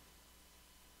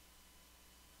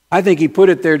 I think he put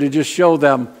it there to just show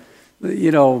them,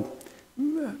 you know,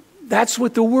 that's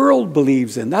what the world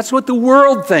believes in. That's what the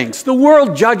world thinks. The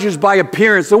world judges by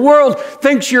appearance. The world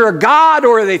thinks you're a god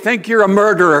or they think you're a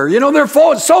murderer. You know, they're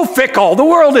so fickle. The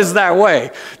world is that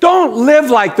way. Don't live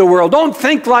like the world. Don't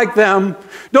think like them.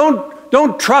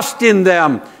 Don't trust in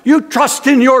them. You trust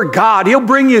in your God. He'll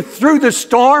bring you through the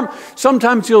storm.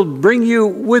 Sometimes he'll bring you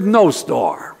with no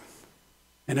storm.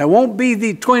 And it won't be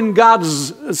the twin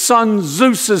god's son,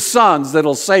 Zeus's sons,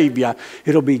 that'll save you.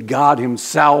 It'll be God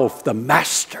himself, the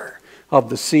master of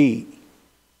the sea.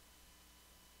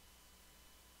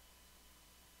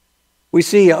 We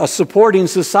see a supporting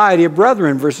society of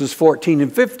brethren, verses 14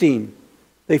 and 15.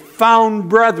 They found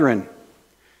brethren.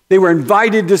 They were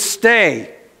invited to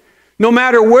stay. No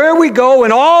matter where we go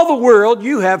in all the world,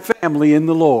 you have family in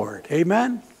the Lord.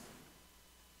 Amen?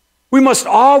 We must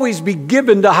always be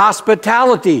given to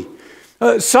hospitality.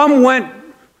 Some went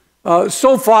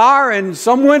so far and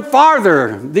some went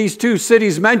farther. These two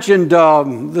cities mentioned,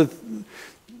 the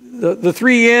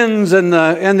 3 Inns and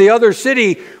the other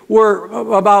city were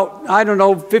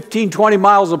about, 15, 20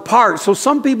 miles apart. So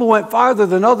some people went farther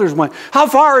than others went. How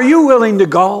far are you willing to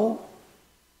go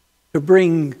to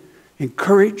bring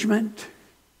encouragement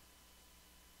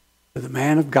to the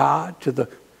man of God, to the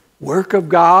work of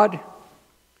God?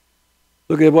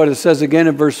 Look at what it says again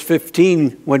in verse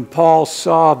 15. When Paul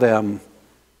saw them,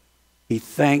 he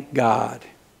thanked God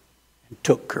and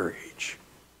took courage.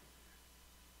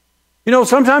 You know,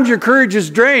 sometimes your courage is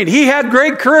drained. He had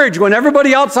great courage when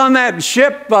everybody else on that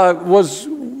ship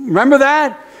remember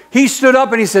that? He stood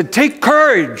up and he said, take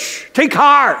courage, take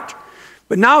heart.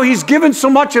 But now he's given so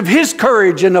much of his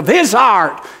courage and of his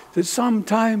heart that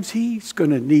sometimes he's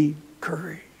going to need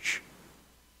courage.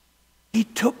 He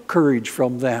took courage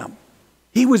from them.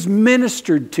 He was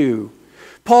ministered to.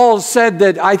 Paul said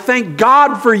that, I thank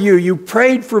God for you. You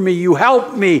prayed for me. You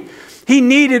helped me. He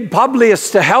needed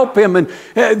Publius to help him, and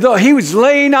he was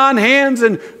laying on hands,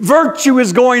 and virtue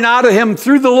is going out of him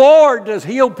through the Lord to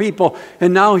heal people.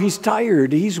 And now he's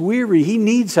tired. He's weary. He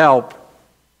needs help.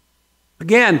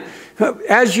 Again,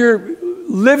 as you're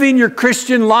living your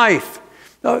Christian life,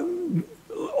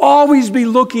 always be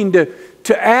looking to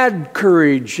add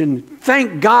courage and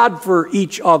thank God for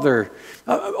each other.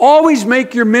 Always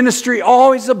make your ministry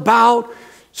always about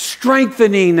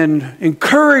strengthening and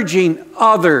encouraging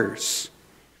others.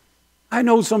 I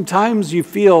know sometimes you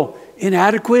feel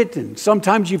inadequate and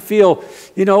sometimes you feel,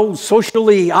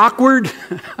 socially awkward.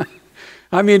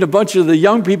 I mean, a bunch of the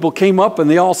young people came up and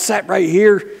they all sat right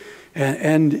here,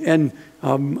 and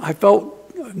I felt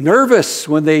nervous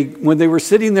when they were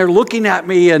sitting there looking at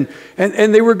me, and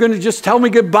they were going to just tell me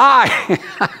goodbye.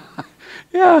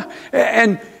 Yeah,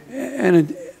 and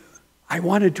I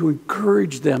wanted to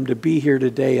encourage them to be here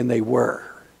today, and they were,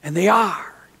 and they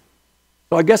are.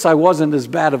 So I guess I wasn't as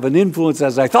bad of an influence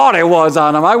as I thought I was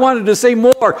on them. I wanted to say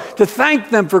more, to thank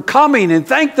them for coming and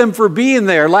thank them for being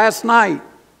there last night.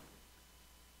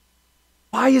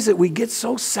 Why is it we get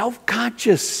so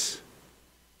self-conscious?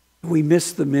 We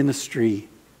miss the ministry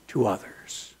to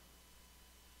others.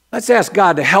 Let's ask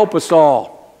God to help us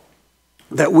all,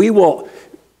 that we will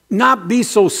not be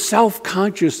so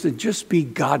self-conscious and just be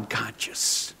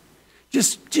God-conscious.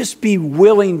 Just be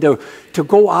willing to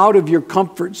go out of your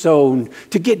comfort zone,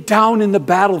 to get down in the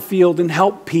battlefield and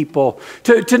help people,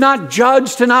 to not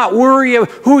judge, to not worry of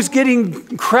who's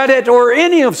getting credit or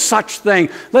any of such thing.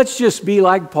 Let's just be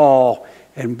like Paul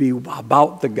and be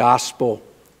about the gospel.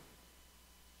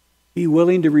 Be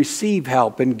willing to receive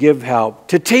help and give help,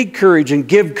 to take courage and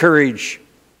give courage.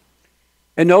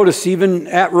 And notice, even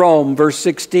at Rome, verse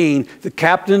 16, the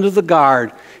captain of the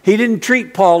guard, he didn't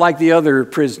treat Paul like the other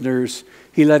prisoners.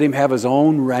 He let him have his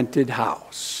own rented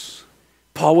house.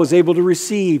 Paul was able to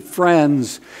receive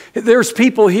friends. There's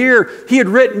people here, he had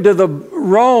written to the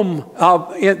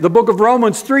in the book of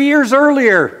Romans 3 years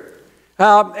earlier.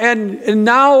 And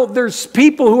now there's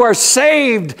people who are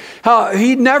saved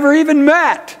he'd never even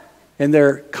met. And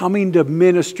they're coming to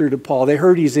minister to Paul. They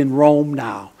heard he's in Rome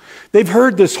now. They've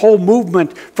heard this whole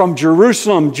movement from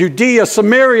Jerusalem, Judea,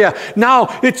 Samaria.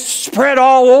 Now it's spread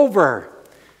all over.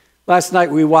 Last night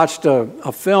we watched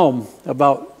a film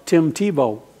about Tim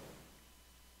Tebow.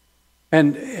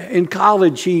 And in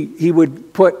college he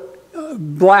would put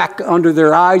black under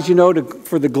their eyes,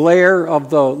 for the glare of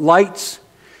the lights.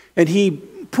 And he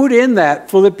put in that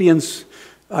Philippians,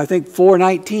 I think,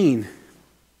 4:19.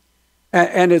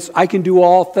 And it's, I can do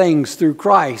all things through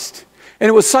Christ. And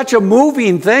it was such a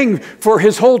moving thing for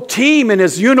his whole team and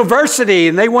his university.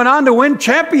 And they went on to win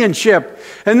championship.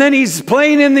 And then he's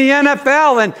playing in the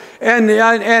NFL.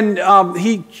 And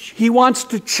he wants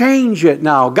to change it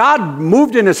now. God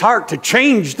moved in his heart to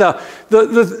change the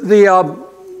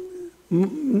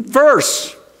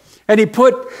verse. And he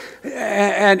put,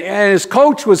 and his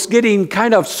coach was getting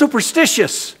kind of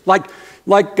superstitious, like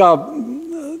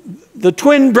the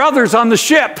twin brothers on the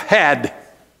ship had.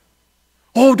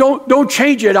 Oh, don't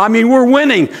change it. I mean, we're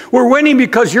winning. We're winning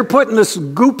because you're putting this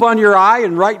goop on your eye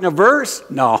and writing a verse?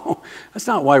 No, that's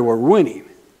not why we're winning.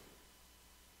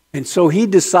 And so he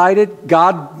decided,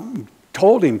 God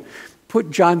told him, put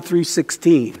John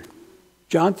 3:16.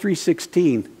 John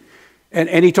 3:16.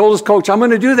 And he told his coach, I'm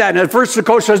going to do that. And at first the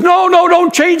coach says, no,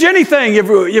 don't change anything. If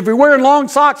you're wearing long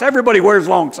socks, everybody wears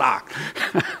long socks.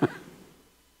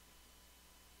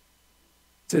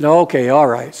 Said, okay, all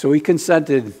right. So he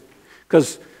consented,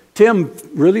 because Tim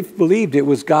really believed it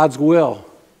was God's will.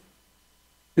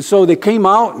 And so they came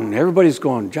out and everybody's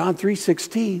going, John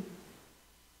 3:16.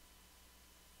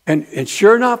 And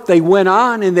sure enough, they went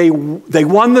on and they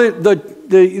won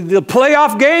the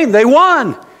playoff game. They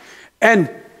won. And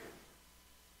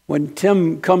when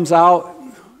Tim comes out,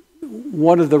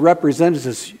 one of the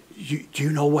representatives, do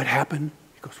you know what happened?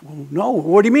 He goes, well, no.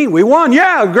 What do you mean? We won.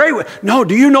 Yeah, great. No,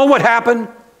 do you know what happened?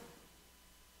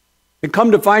 And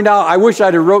come to find out, I wish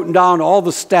I'd have written down all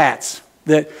the stats.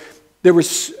 That there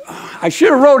was, I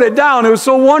should have wrote it down. It was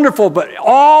so wonderful. But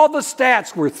all the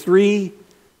stats were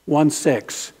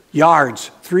 316.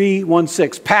 Yards,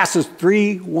 316. Passes,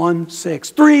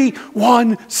 316.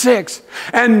 316.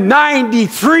 And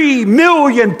 93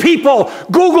 million people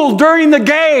Googled during the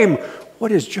game,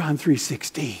 what is John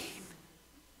 3:16?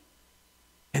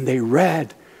 And they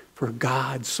read, for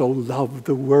God so loved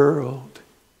the world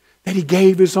that he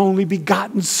gave his only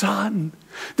begotten Son,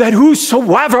 that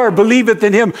whosoever believeth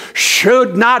in him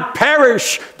should not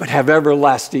perish, but have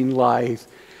everlasting life.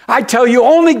 I tell you,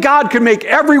 only God can make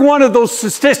every one of those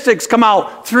statistics come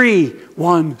out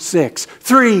 316.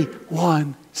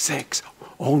 316.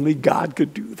 Only God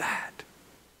could do that.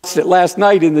 I watched it last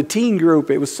night in the teen group.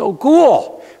 It was so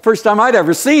cool. First time I'd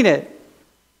ever seen it.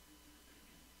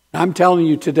 I'm telling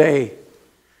you today,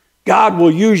 God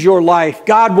will use your life.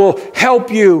 God will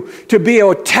help you to be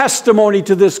a testimony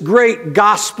to this great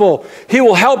gospel. He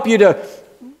will help you to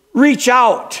reach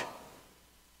out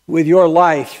with your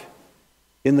life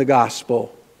in the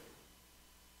gospel.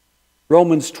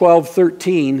 Romans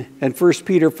 12:13 and 1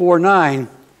 Peter 4:9.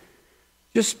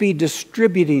 Just be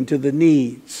distributing to the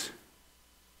needs.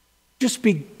 Just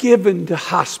be given to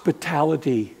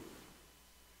hospitality.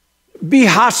 Be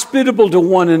hospitable to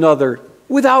one another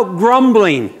without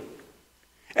grumbling.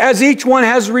 As each one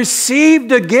has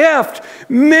received a gift,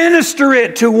 minister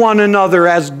it to one another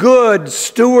as good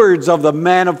stewards of the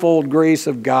manifold grace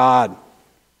of God.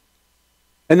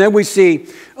 And then we see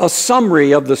a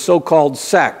summary of the so-called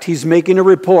sect. He's making a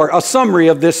report, a summary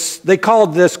of this. They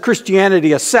called this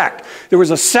Christianity a sect. There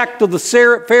was a sect of the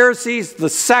Pharisees, the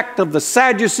sect of the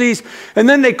Sadducees, and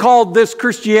then they called this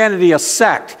Christianity a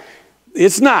sect.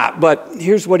 It's not, but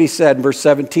here's what he said in verse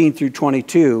 17 through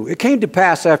 22. It came to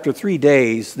pass after 3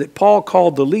 days that Paul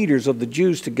called the leaders of the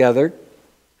Jews together.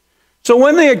 So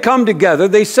when they had come together,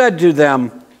 they said to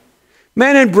them,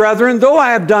 Men and brethren, though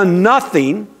I have done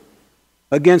nothing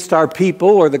against our people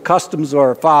or the customs of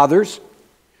our fathers,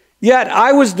 yet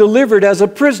I was delivered as a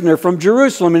prisoner from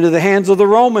Jerusalem into the hands of the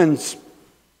Romans,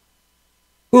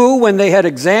 who, when they had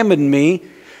examined me,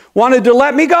 wanted to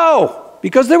let me go,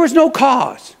 because there was no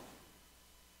cause.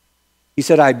 He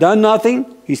said, I've done nothing.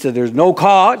 He said, there's no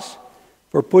cause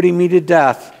for putting me to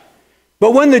death.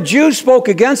 But when the Jews spoke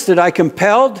against it, I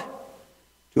compelled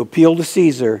to appeal to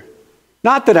Caesar.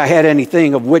 Not that I had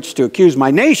anything of which to accuse my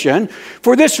nation.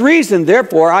 For this reason,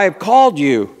 therefore, I have called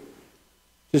you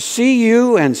to see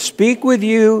you and speak with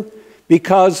you,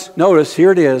 because, notice,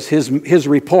 here it is, his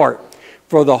report.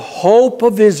 For the hope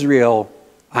of Israel,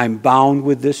 I'm bound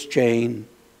with this chain.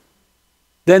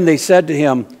 Then they said to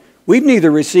him, We've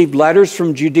neither received letters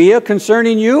from Judea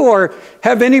concerning you, or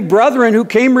have any brethren who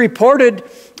came reported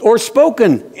or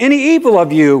spoken any evil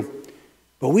of you.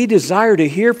 But we desire to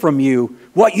hear from you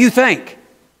what you think.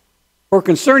 For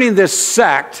concerning this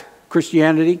sect,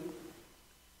 Christianity,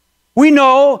 we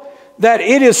know that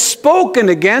it is spoken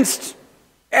against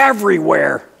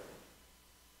everywhere.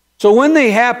 So when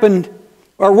they had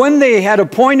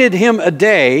appointed him a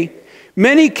day,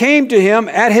 many came to him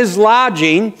at his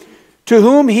lodging, to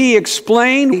whom he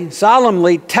explained,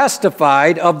 solemnly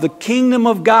testified of the kingdom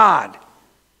of God,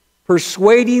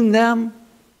 persuading them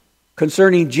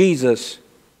concerning Jesus,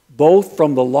 both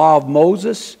from the law of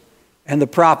Moses and the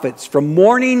prophets, from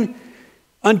morning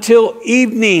until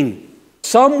evening.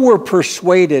 Some were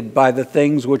persuaded by the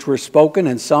things which were spoken,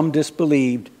 and some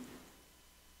disbelieved.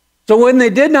 So when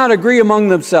they did not agree among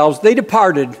themselves, they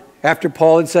departed after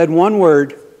Paul had said one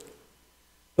word.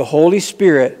 The Holy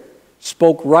Spirit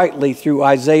spoke rightly through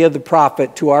Isaiah the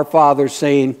prophet to our fathers,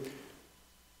 saying,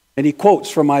 and he quotes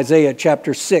from Isaiah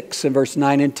chapter 6 and verse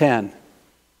 9 and 10.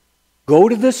 Go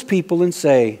to this people and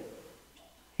say,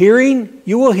 Hearing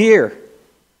you will hear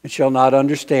and shall not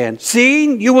understand.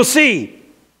 Seeing you will see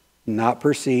and not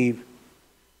perceive.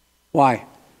 Why?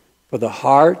 For the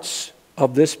hearts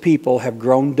of this people have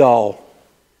grown dull.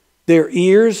 Their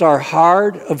ears are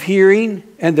hard of hearing,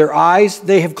 and their eyes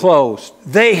they have closed.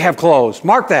 They have closed.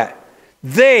 Mark that.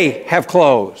 They have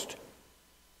closed.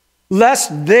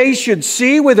 Lest they should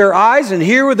see with their eyes and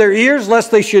hear with their ears,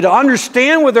 lest they should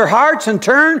understand with their hearts and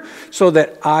turn, so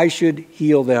that I should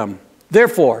heal them.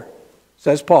 Therefore,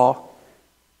 says Paul,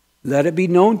 let it be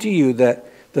known to you that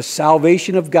the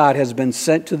salvation of God has been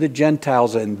sent to the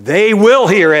Gentiles, and they will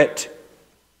hear it.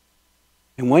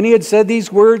 And when he had said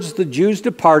these words, the Jews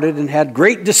departed and had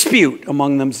great dispute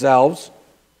among themselves.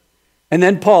 And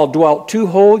then Paul dwelt 2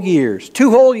 whole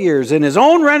years in his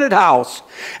own rented house,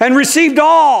 and received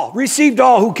all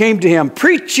who came to him,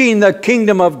 preaching the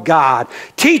kingdom of God,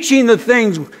 teaching the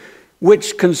things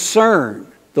which concern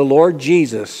the Lord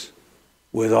Jesus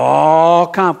with all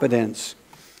confidence,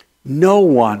 no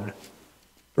one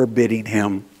forbidding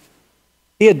him.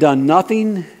 He had done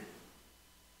nothing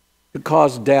to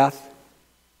cause death.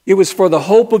 It was for the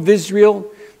hope of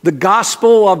Israel, the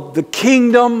gospel of the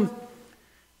kingdom.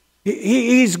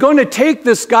 He's going to take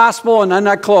this gospel, and I'm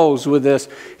not close with this.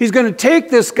 He's going to take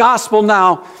this gospel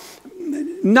now,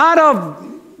 not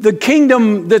of the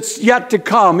kingdom that's yet to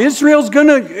come. Israel's going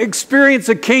to experience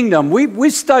a kingdom. We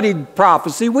studied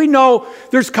prophecy. We know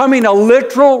there's coming a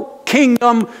literal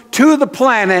kingdom to the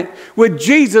planet with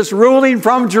Jesus ruling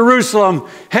from Jerusalem.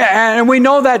 And we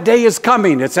know that day is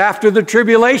coming. It's after the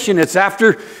tribulation. It's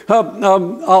after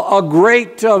a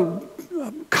great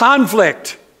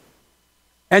conflict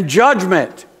and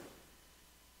judgment.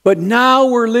 But now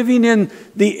we're living in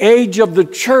the age of the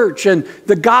church, and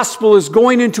the gospel is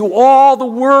going into all the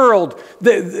world.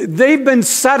 They've been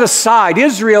set aside.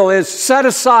 Israel is set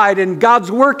aside, and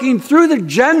God's working through the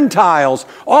Gentiles,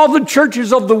 all the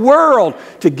churches of the world,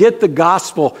 to get the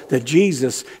gospel that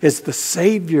Jesus is the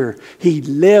Savior. He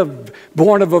lived,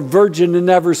 born of a virgin and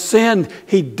never sinned.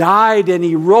 He died and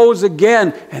He rose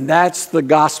again. And that's the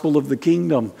gospel of the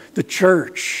kingdom, the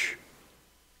church.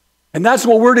 And that's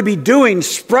what we're to be doing,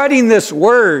 spreading this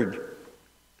word.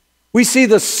 We see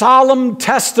the solemn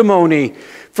testimony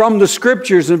from the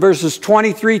scriptures in verses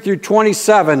 23 through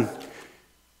 27.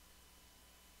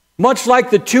 Much like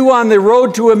the two on the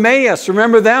road to Emmaus,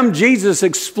 remember them? Jesus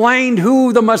explained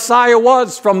who the Messiah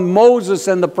was from Moses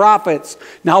and the prophets.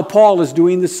 Now Paul is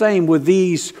doing the same with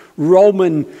these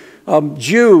Roman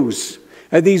Jews,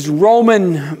 these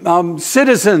Roman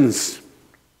citizens.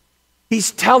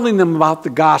 He's telling them about the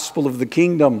gospel of the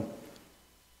kingdom,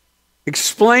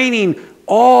 explaining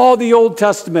all the Old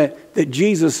Testament that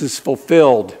Jesus has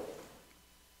fulfilled.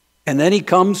 And then he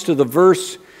comes to the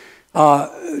verse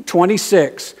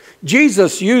 26.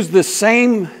 Jesus used the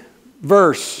same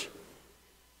verse.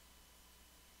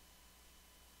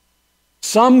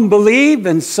 Some believe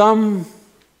and some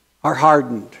are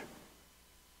hardened.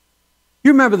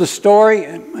 You remember the story?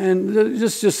 And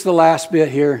just the last bit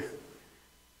here.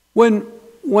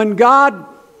 When God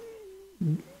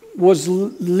was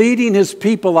leading His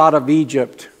people out of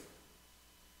Egypt,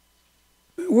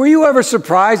 were you ever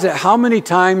surprised at how many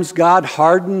times God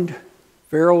hardened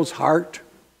Pharaoh's heart?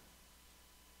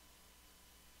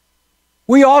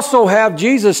 We also have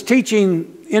Jesus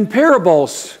teaching in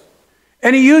parables,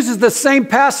 and He uses the same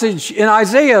passage in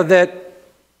Isaiah that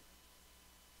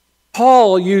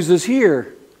Paul uses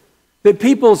here, that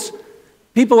people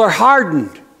are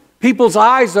hardened. People's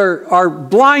eyes are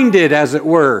blinded, as it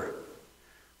were.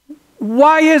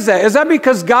 Why is that? Is that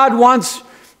because God wants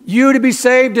you to be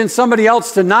saved and somebody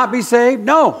else to not be saved?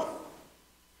 No.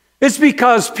 It's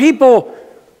because people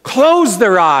close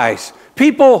their eyes.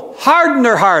 People harden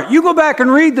their heart. You go back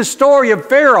and read the story of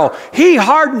Pharaoh. He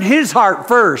hardened his heart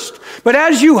first. But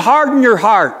as you harden your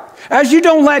heart, as you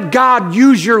don't let God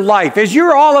use your life, as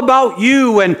you're all about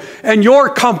you and your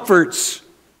comforts,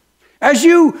 as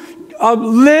you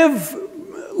live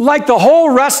like the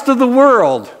whole rest of the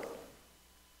world,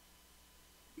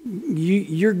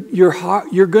 you're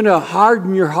going to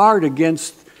harden your heart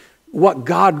against what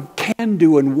God can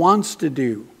do and wants to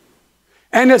do.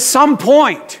 And at some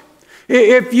point,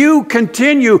 if you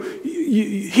continue,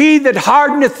 he that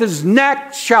hardeneth his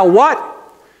neck shall what?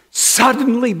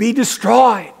 Suddenly be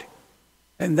destroyed.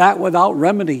 And that without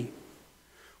remedy.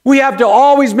 We have to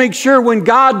always make sure when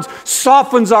God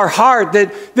softens our heart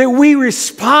that we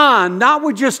respond, not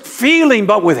with just feeling,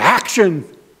 but with action.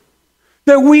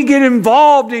 That we get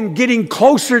involved in getting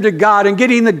closer to God and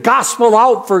getting the gospel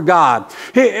out for God.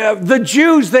 The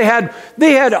Jews, they had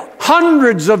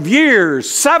hundreds of years,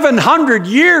 700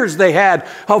 years they had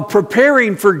of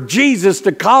preparing for Jesus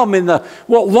to come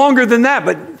longer than that,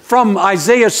 but from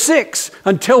Isaiah 6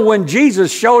 until when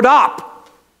Jesus showed up.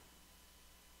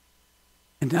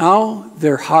 And now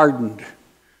they're hardened.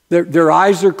 Their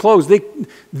eyes are closed.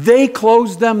 They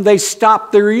closed them. They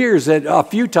stopped their ears at a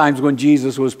few times when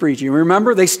Jesus was preaching.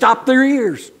 Remember? They stopped their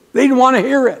ears. They didn't want to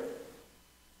hear it.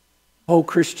 Oh,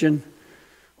 Christian.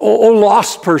 Oh,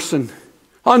 lost person.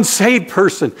 Unsaved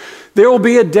person. There will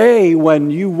be a day when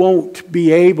you won't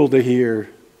be able to hear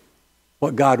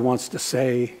what God wants to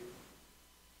say.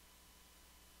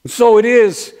 So it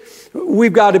is,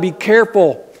 we've got to be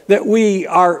careful that we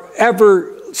are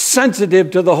ever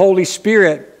sensitive to the Holy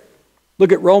Spirit.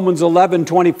 Look at Romans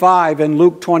 11:25 and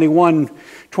Luke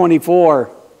 21:24.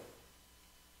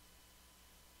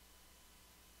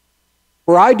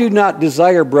 For I do not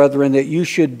desire, brethren, that you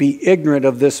should be ignorant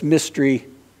of this mystery,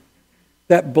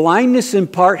 that blindness in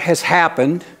part has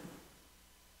happened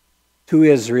to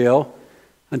Israel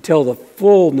until the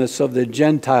fullness of the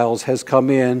Gentiles has come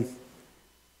in.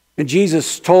 And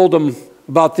Jesus told them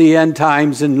about the end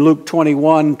times in Luke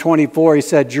 21:24. He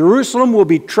said, Jerusalem will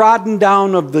be trodden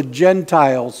down of the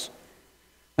Gentiles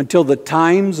until the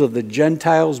times of the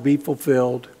Gentiles be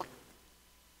fulfilled.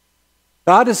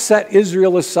 God has set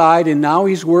Israel aside, and now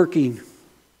He's working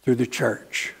through the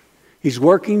church. He's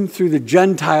working through the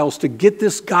Gentiles to get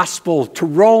this gospel to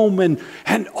Rome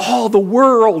and all the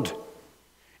world.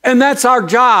 And that's our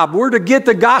job. We're to get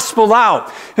the gospel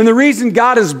out. And the reason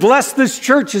God has blessed this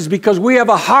church is because we have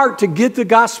a heart to get the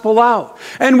gospel out.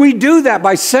 And we do that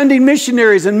by sending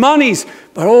missionaries and monies.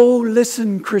 But oh,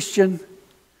 listen, Christian,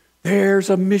 there's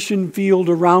a mission field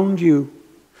around you.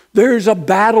 There's a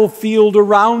battlefield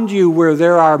around you where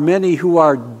there are many who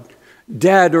are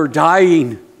dead or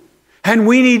dying. And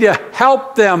we need to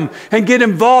help them and get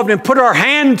involved and put our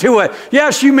hand to it.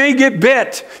 Yes, you may get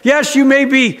bit. Yes, you may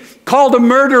be called a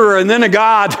murderer and then a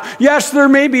god. Yes, there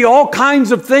may be all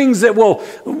kinds of things that will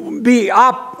be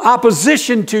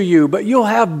opposition to you, but you'll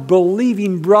have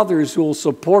believing brothers who will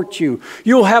support you.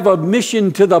 You'll have a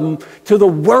mission to the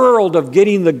world of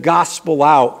getting the gospel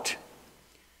out.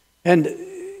 And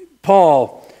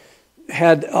Paul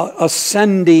had a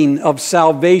sending of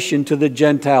salvation to the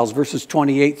Gentiles, verses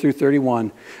 28 through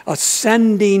 31. A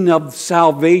sending of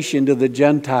salvation to the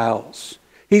Gentiles.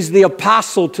 He's the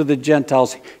apostle to the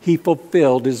Gentiles. He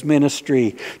fulfilled his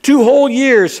ministry. 2 whole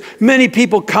years, many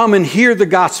people come and hear the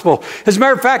gospel. As a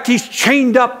matter of fact, he's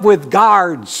chained up with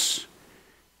guards,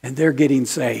 and they're getting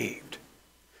saved.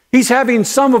 He's having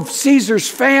some of Caesar's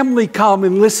family come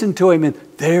and listen to him, and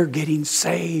they're getting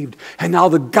saved. And now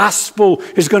the gospel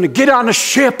is going to get on a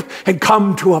ship and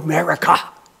come to America.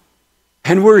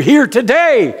 And we're here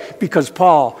today because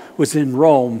Paul was in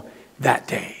Rome that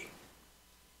day.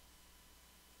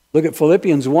 Look at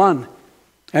Philippians 1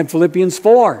 and Philippians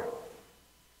 4.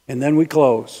 And then we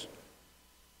close.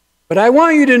 But I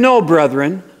want you to know,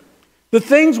 brethren, the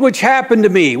things which happened to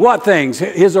me. What things?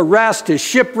 His arrest, his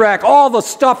shipwreck, all the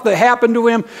stuff that happened to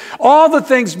him, all the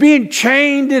things, being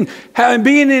chained and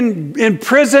being in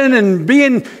prison and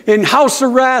being in house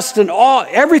arrest and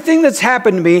everything that's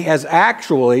happened to me has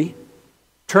actually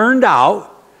turned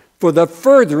out for the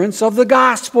furtherance of the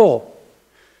gospel.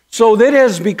 So that it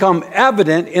has become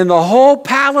evident in the whole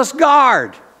palace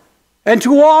guard and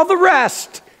to all the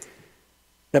rest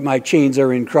that my chains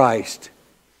are in Christ.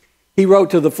 He wrote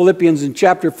to the Philippians in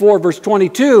chapter 4, verse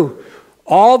 22,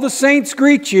 all the saints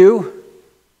greet you,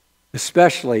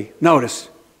 especially, notice,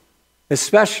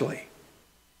 especially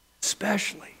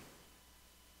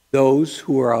those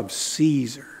who are of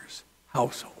Caesar's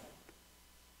household.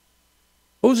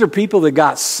 Those are people that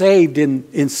got saved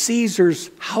in Caesar's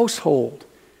household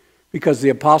because the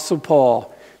Apostle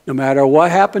Paul, no matter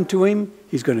what happened to him,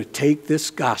 he's going to take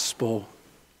this gospel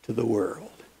to the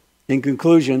world. In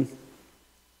conclusion,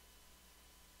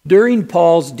 during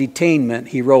Paul's detainment,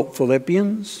 he wrote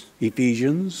Philippians,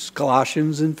 Ephesians,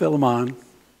 Colossians, and Philemon.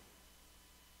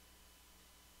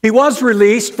 He was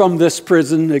released from this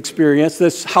prison experience,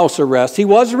 this house arrest. He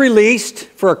was released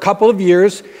for a couple of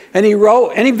years, and he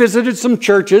wrote, and he visited some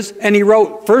churches, and he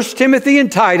wrote 1 Timothy and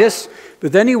Titus,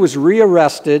 but then he was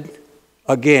rearrested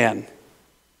again.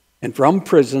 And from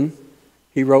prison,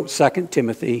 he wrote 2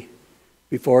 Timothy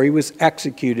before he was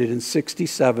executed in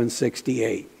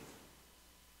 67-68.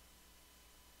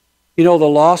 You know, the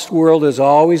lost world is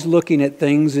always looking at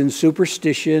things in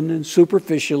superstition and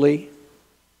superficially.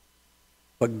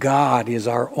 But God is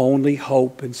our only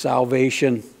hope and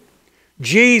salvation.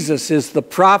 Jesus is the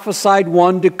prophesied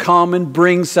one to come and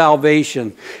bring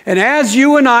salvation. And as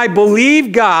you and I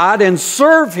believe God and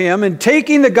serve Him in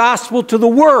taking the gospel to the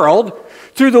world,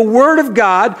 through the Word of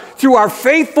God, through our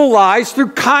faithful lives,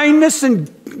 through kindness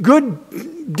and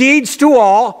good deeds to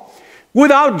all,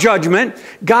 without judgment,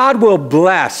 God will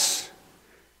bless.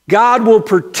 God will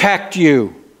protect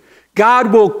you.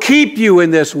 God will keep you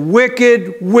in this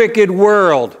wicked, wicked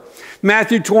world.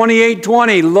 Matthew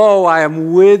 28:20, lo, I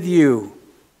am with you.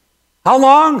 How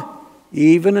long?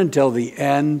 Even until the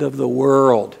end of the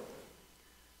world.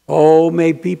 Oh,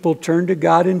 may people turn to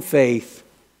God in faith,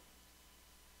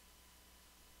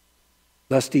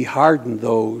 lest He harden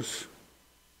those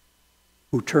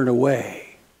who turn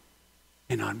away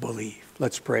in unbelief.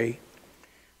 Let's pray.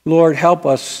 Lord, help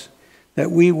us that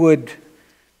we would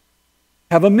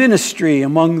have a ministry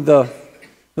among the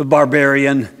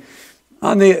barbarian.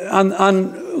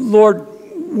 Lord,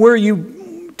 where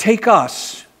you take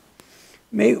us,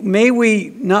 may we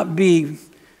not be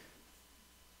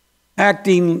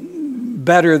acting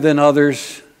better than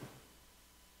others.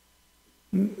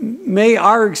 May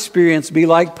our experience be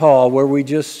like Paul, where we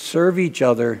just serve each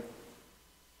other.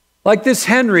 Like this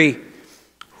Henry,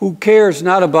 who cares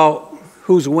not about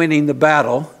who's winning the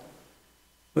battle,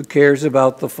 but cares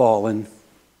about the fallen.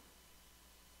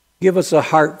 Give us a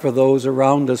heart for those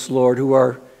around us, Lord, who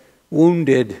are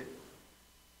wounded,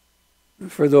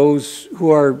 for those who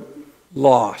are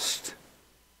lost.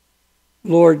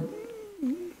 Lord,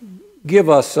 give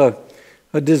us a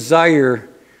a desire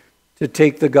to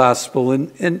take the gospel.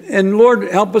 And Lord,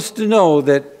 help us to know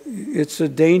that it's a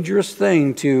dangerous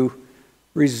thing to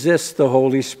resist the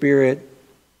Holy Spirit.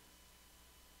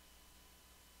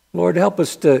 Lord, help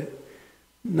us to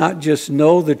not just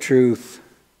know the truth,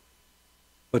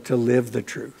 but to live the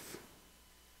truth.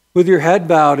 With your head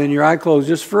bowed and your eye closed,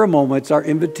 just for a moment, it's our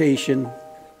invitation.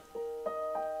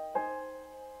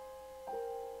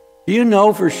 Do you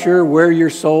know for sure where your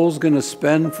soul's going to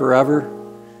spend forever?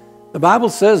 The Bible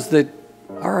says that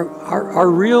our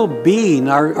real being,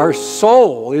 our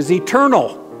soul is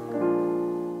eternal.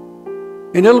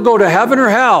 And it'll go to heaven or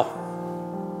hell.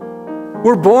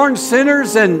 We're born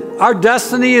sinners and our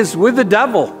destiny is with the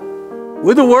devil,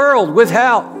 with the world, with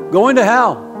hell, going to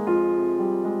hell.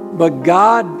 But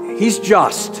God, He's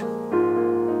just.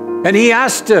 And He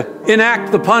has to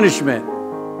enact the punishment.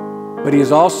 But He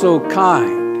is also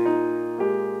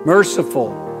kind,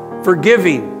 merciful,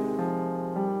 forgiving.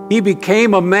 He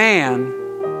became a man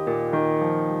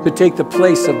to take the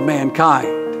place of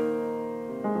mankind.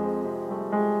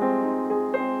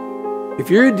 If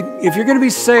you're going to be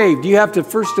saved, you have to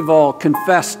first of all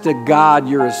confess to God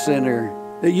you're a sinner,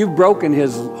 that you've broken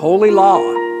His holy law.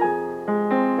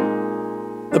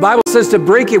 The Bible says to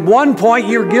break at one point,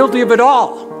 you're guilty of it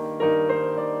all.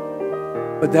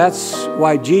 But that's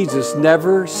why Jesus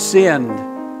never sinned,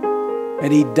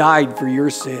 and He died for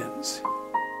your sins.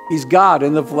 He's God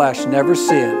in the flesh, never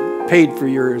sinned, paid for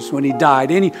yours when He died.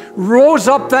 And He rose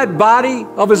up that body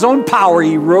of His own power.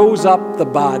 He rose up the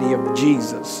body of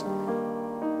Jesus.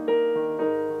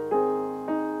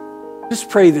 Just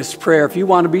pray this prayer. If you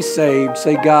want to be saved,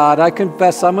 say, God, I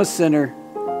confess I'm a sinner.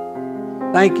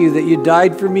 Thank you that you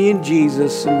died for me in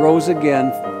Jesus and rose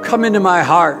again. Come into my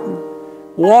heart.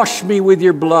 Wash me with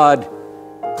your blood.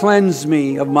 Cleanse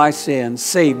me of my sins.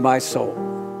 Save my soul.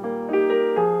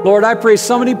 Lord, I pray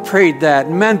somebody prayed that,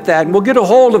 meant that, and will get a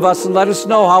hold of us and let us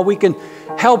know how we can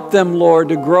help them, Lord,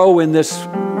 to grow in this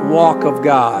walk of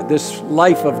God, this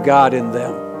life of God in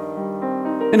them.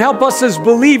 And help us as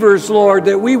believers, Lord,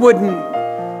 that we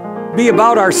wouldn't be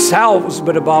about ourselves,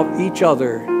 but about each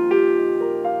other.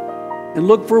 And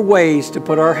look for ways to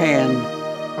put our hand,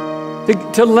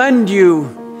 to lend you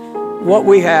what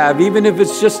we have, even if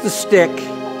it's just a stick,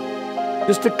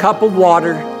 just a cup of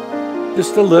water,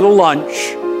 just a little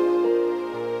lunch.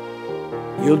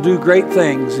 You'll do great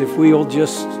things if we'll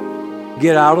just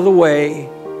get out of the way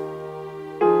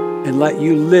and let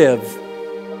you live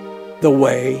the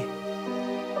way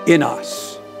in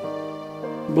us.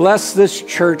 Bless this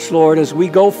church, Lord, as we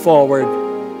go forward.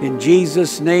 In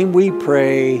Jesus' name we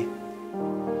pray.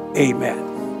 Amen.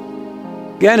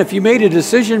 Again, if you made a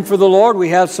decision for the Lord, we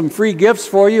have some free gifts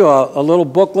for you. A little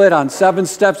booklet on 7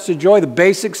 steps to joy, the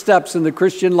basic steps in the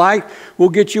Christian life. We'll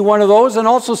get you one of those, and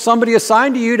also somebody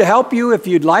assigned to you to help you if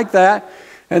you'd like that.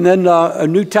 And then a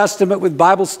New Testament with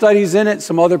Bible studies in it,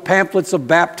 some other pamphlets of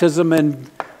baptism and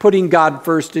putting God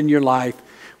first in your life.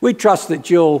 We trust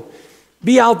that you'll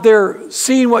be out there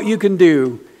seeing what you can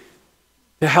do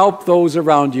to help those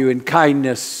around you in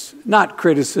kindness, not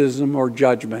criticism or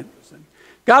judgment.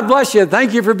 God bless you.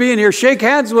 Thank you for being here. Shake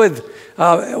hands with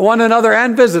one another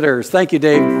and visitors. Thank you,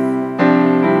 Dave.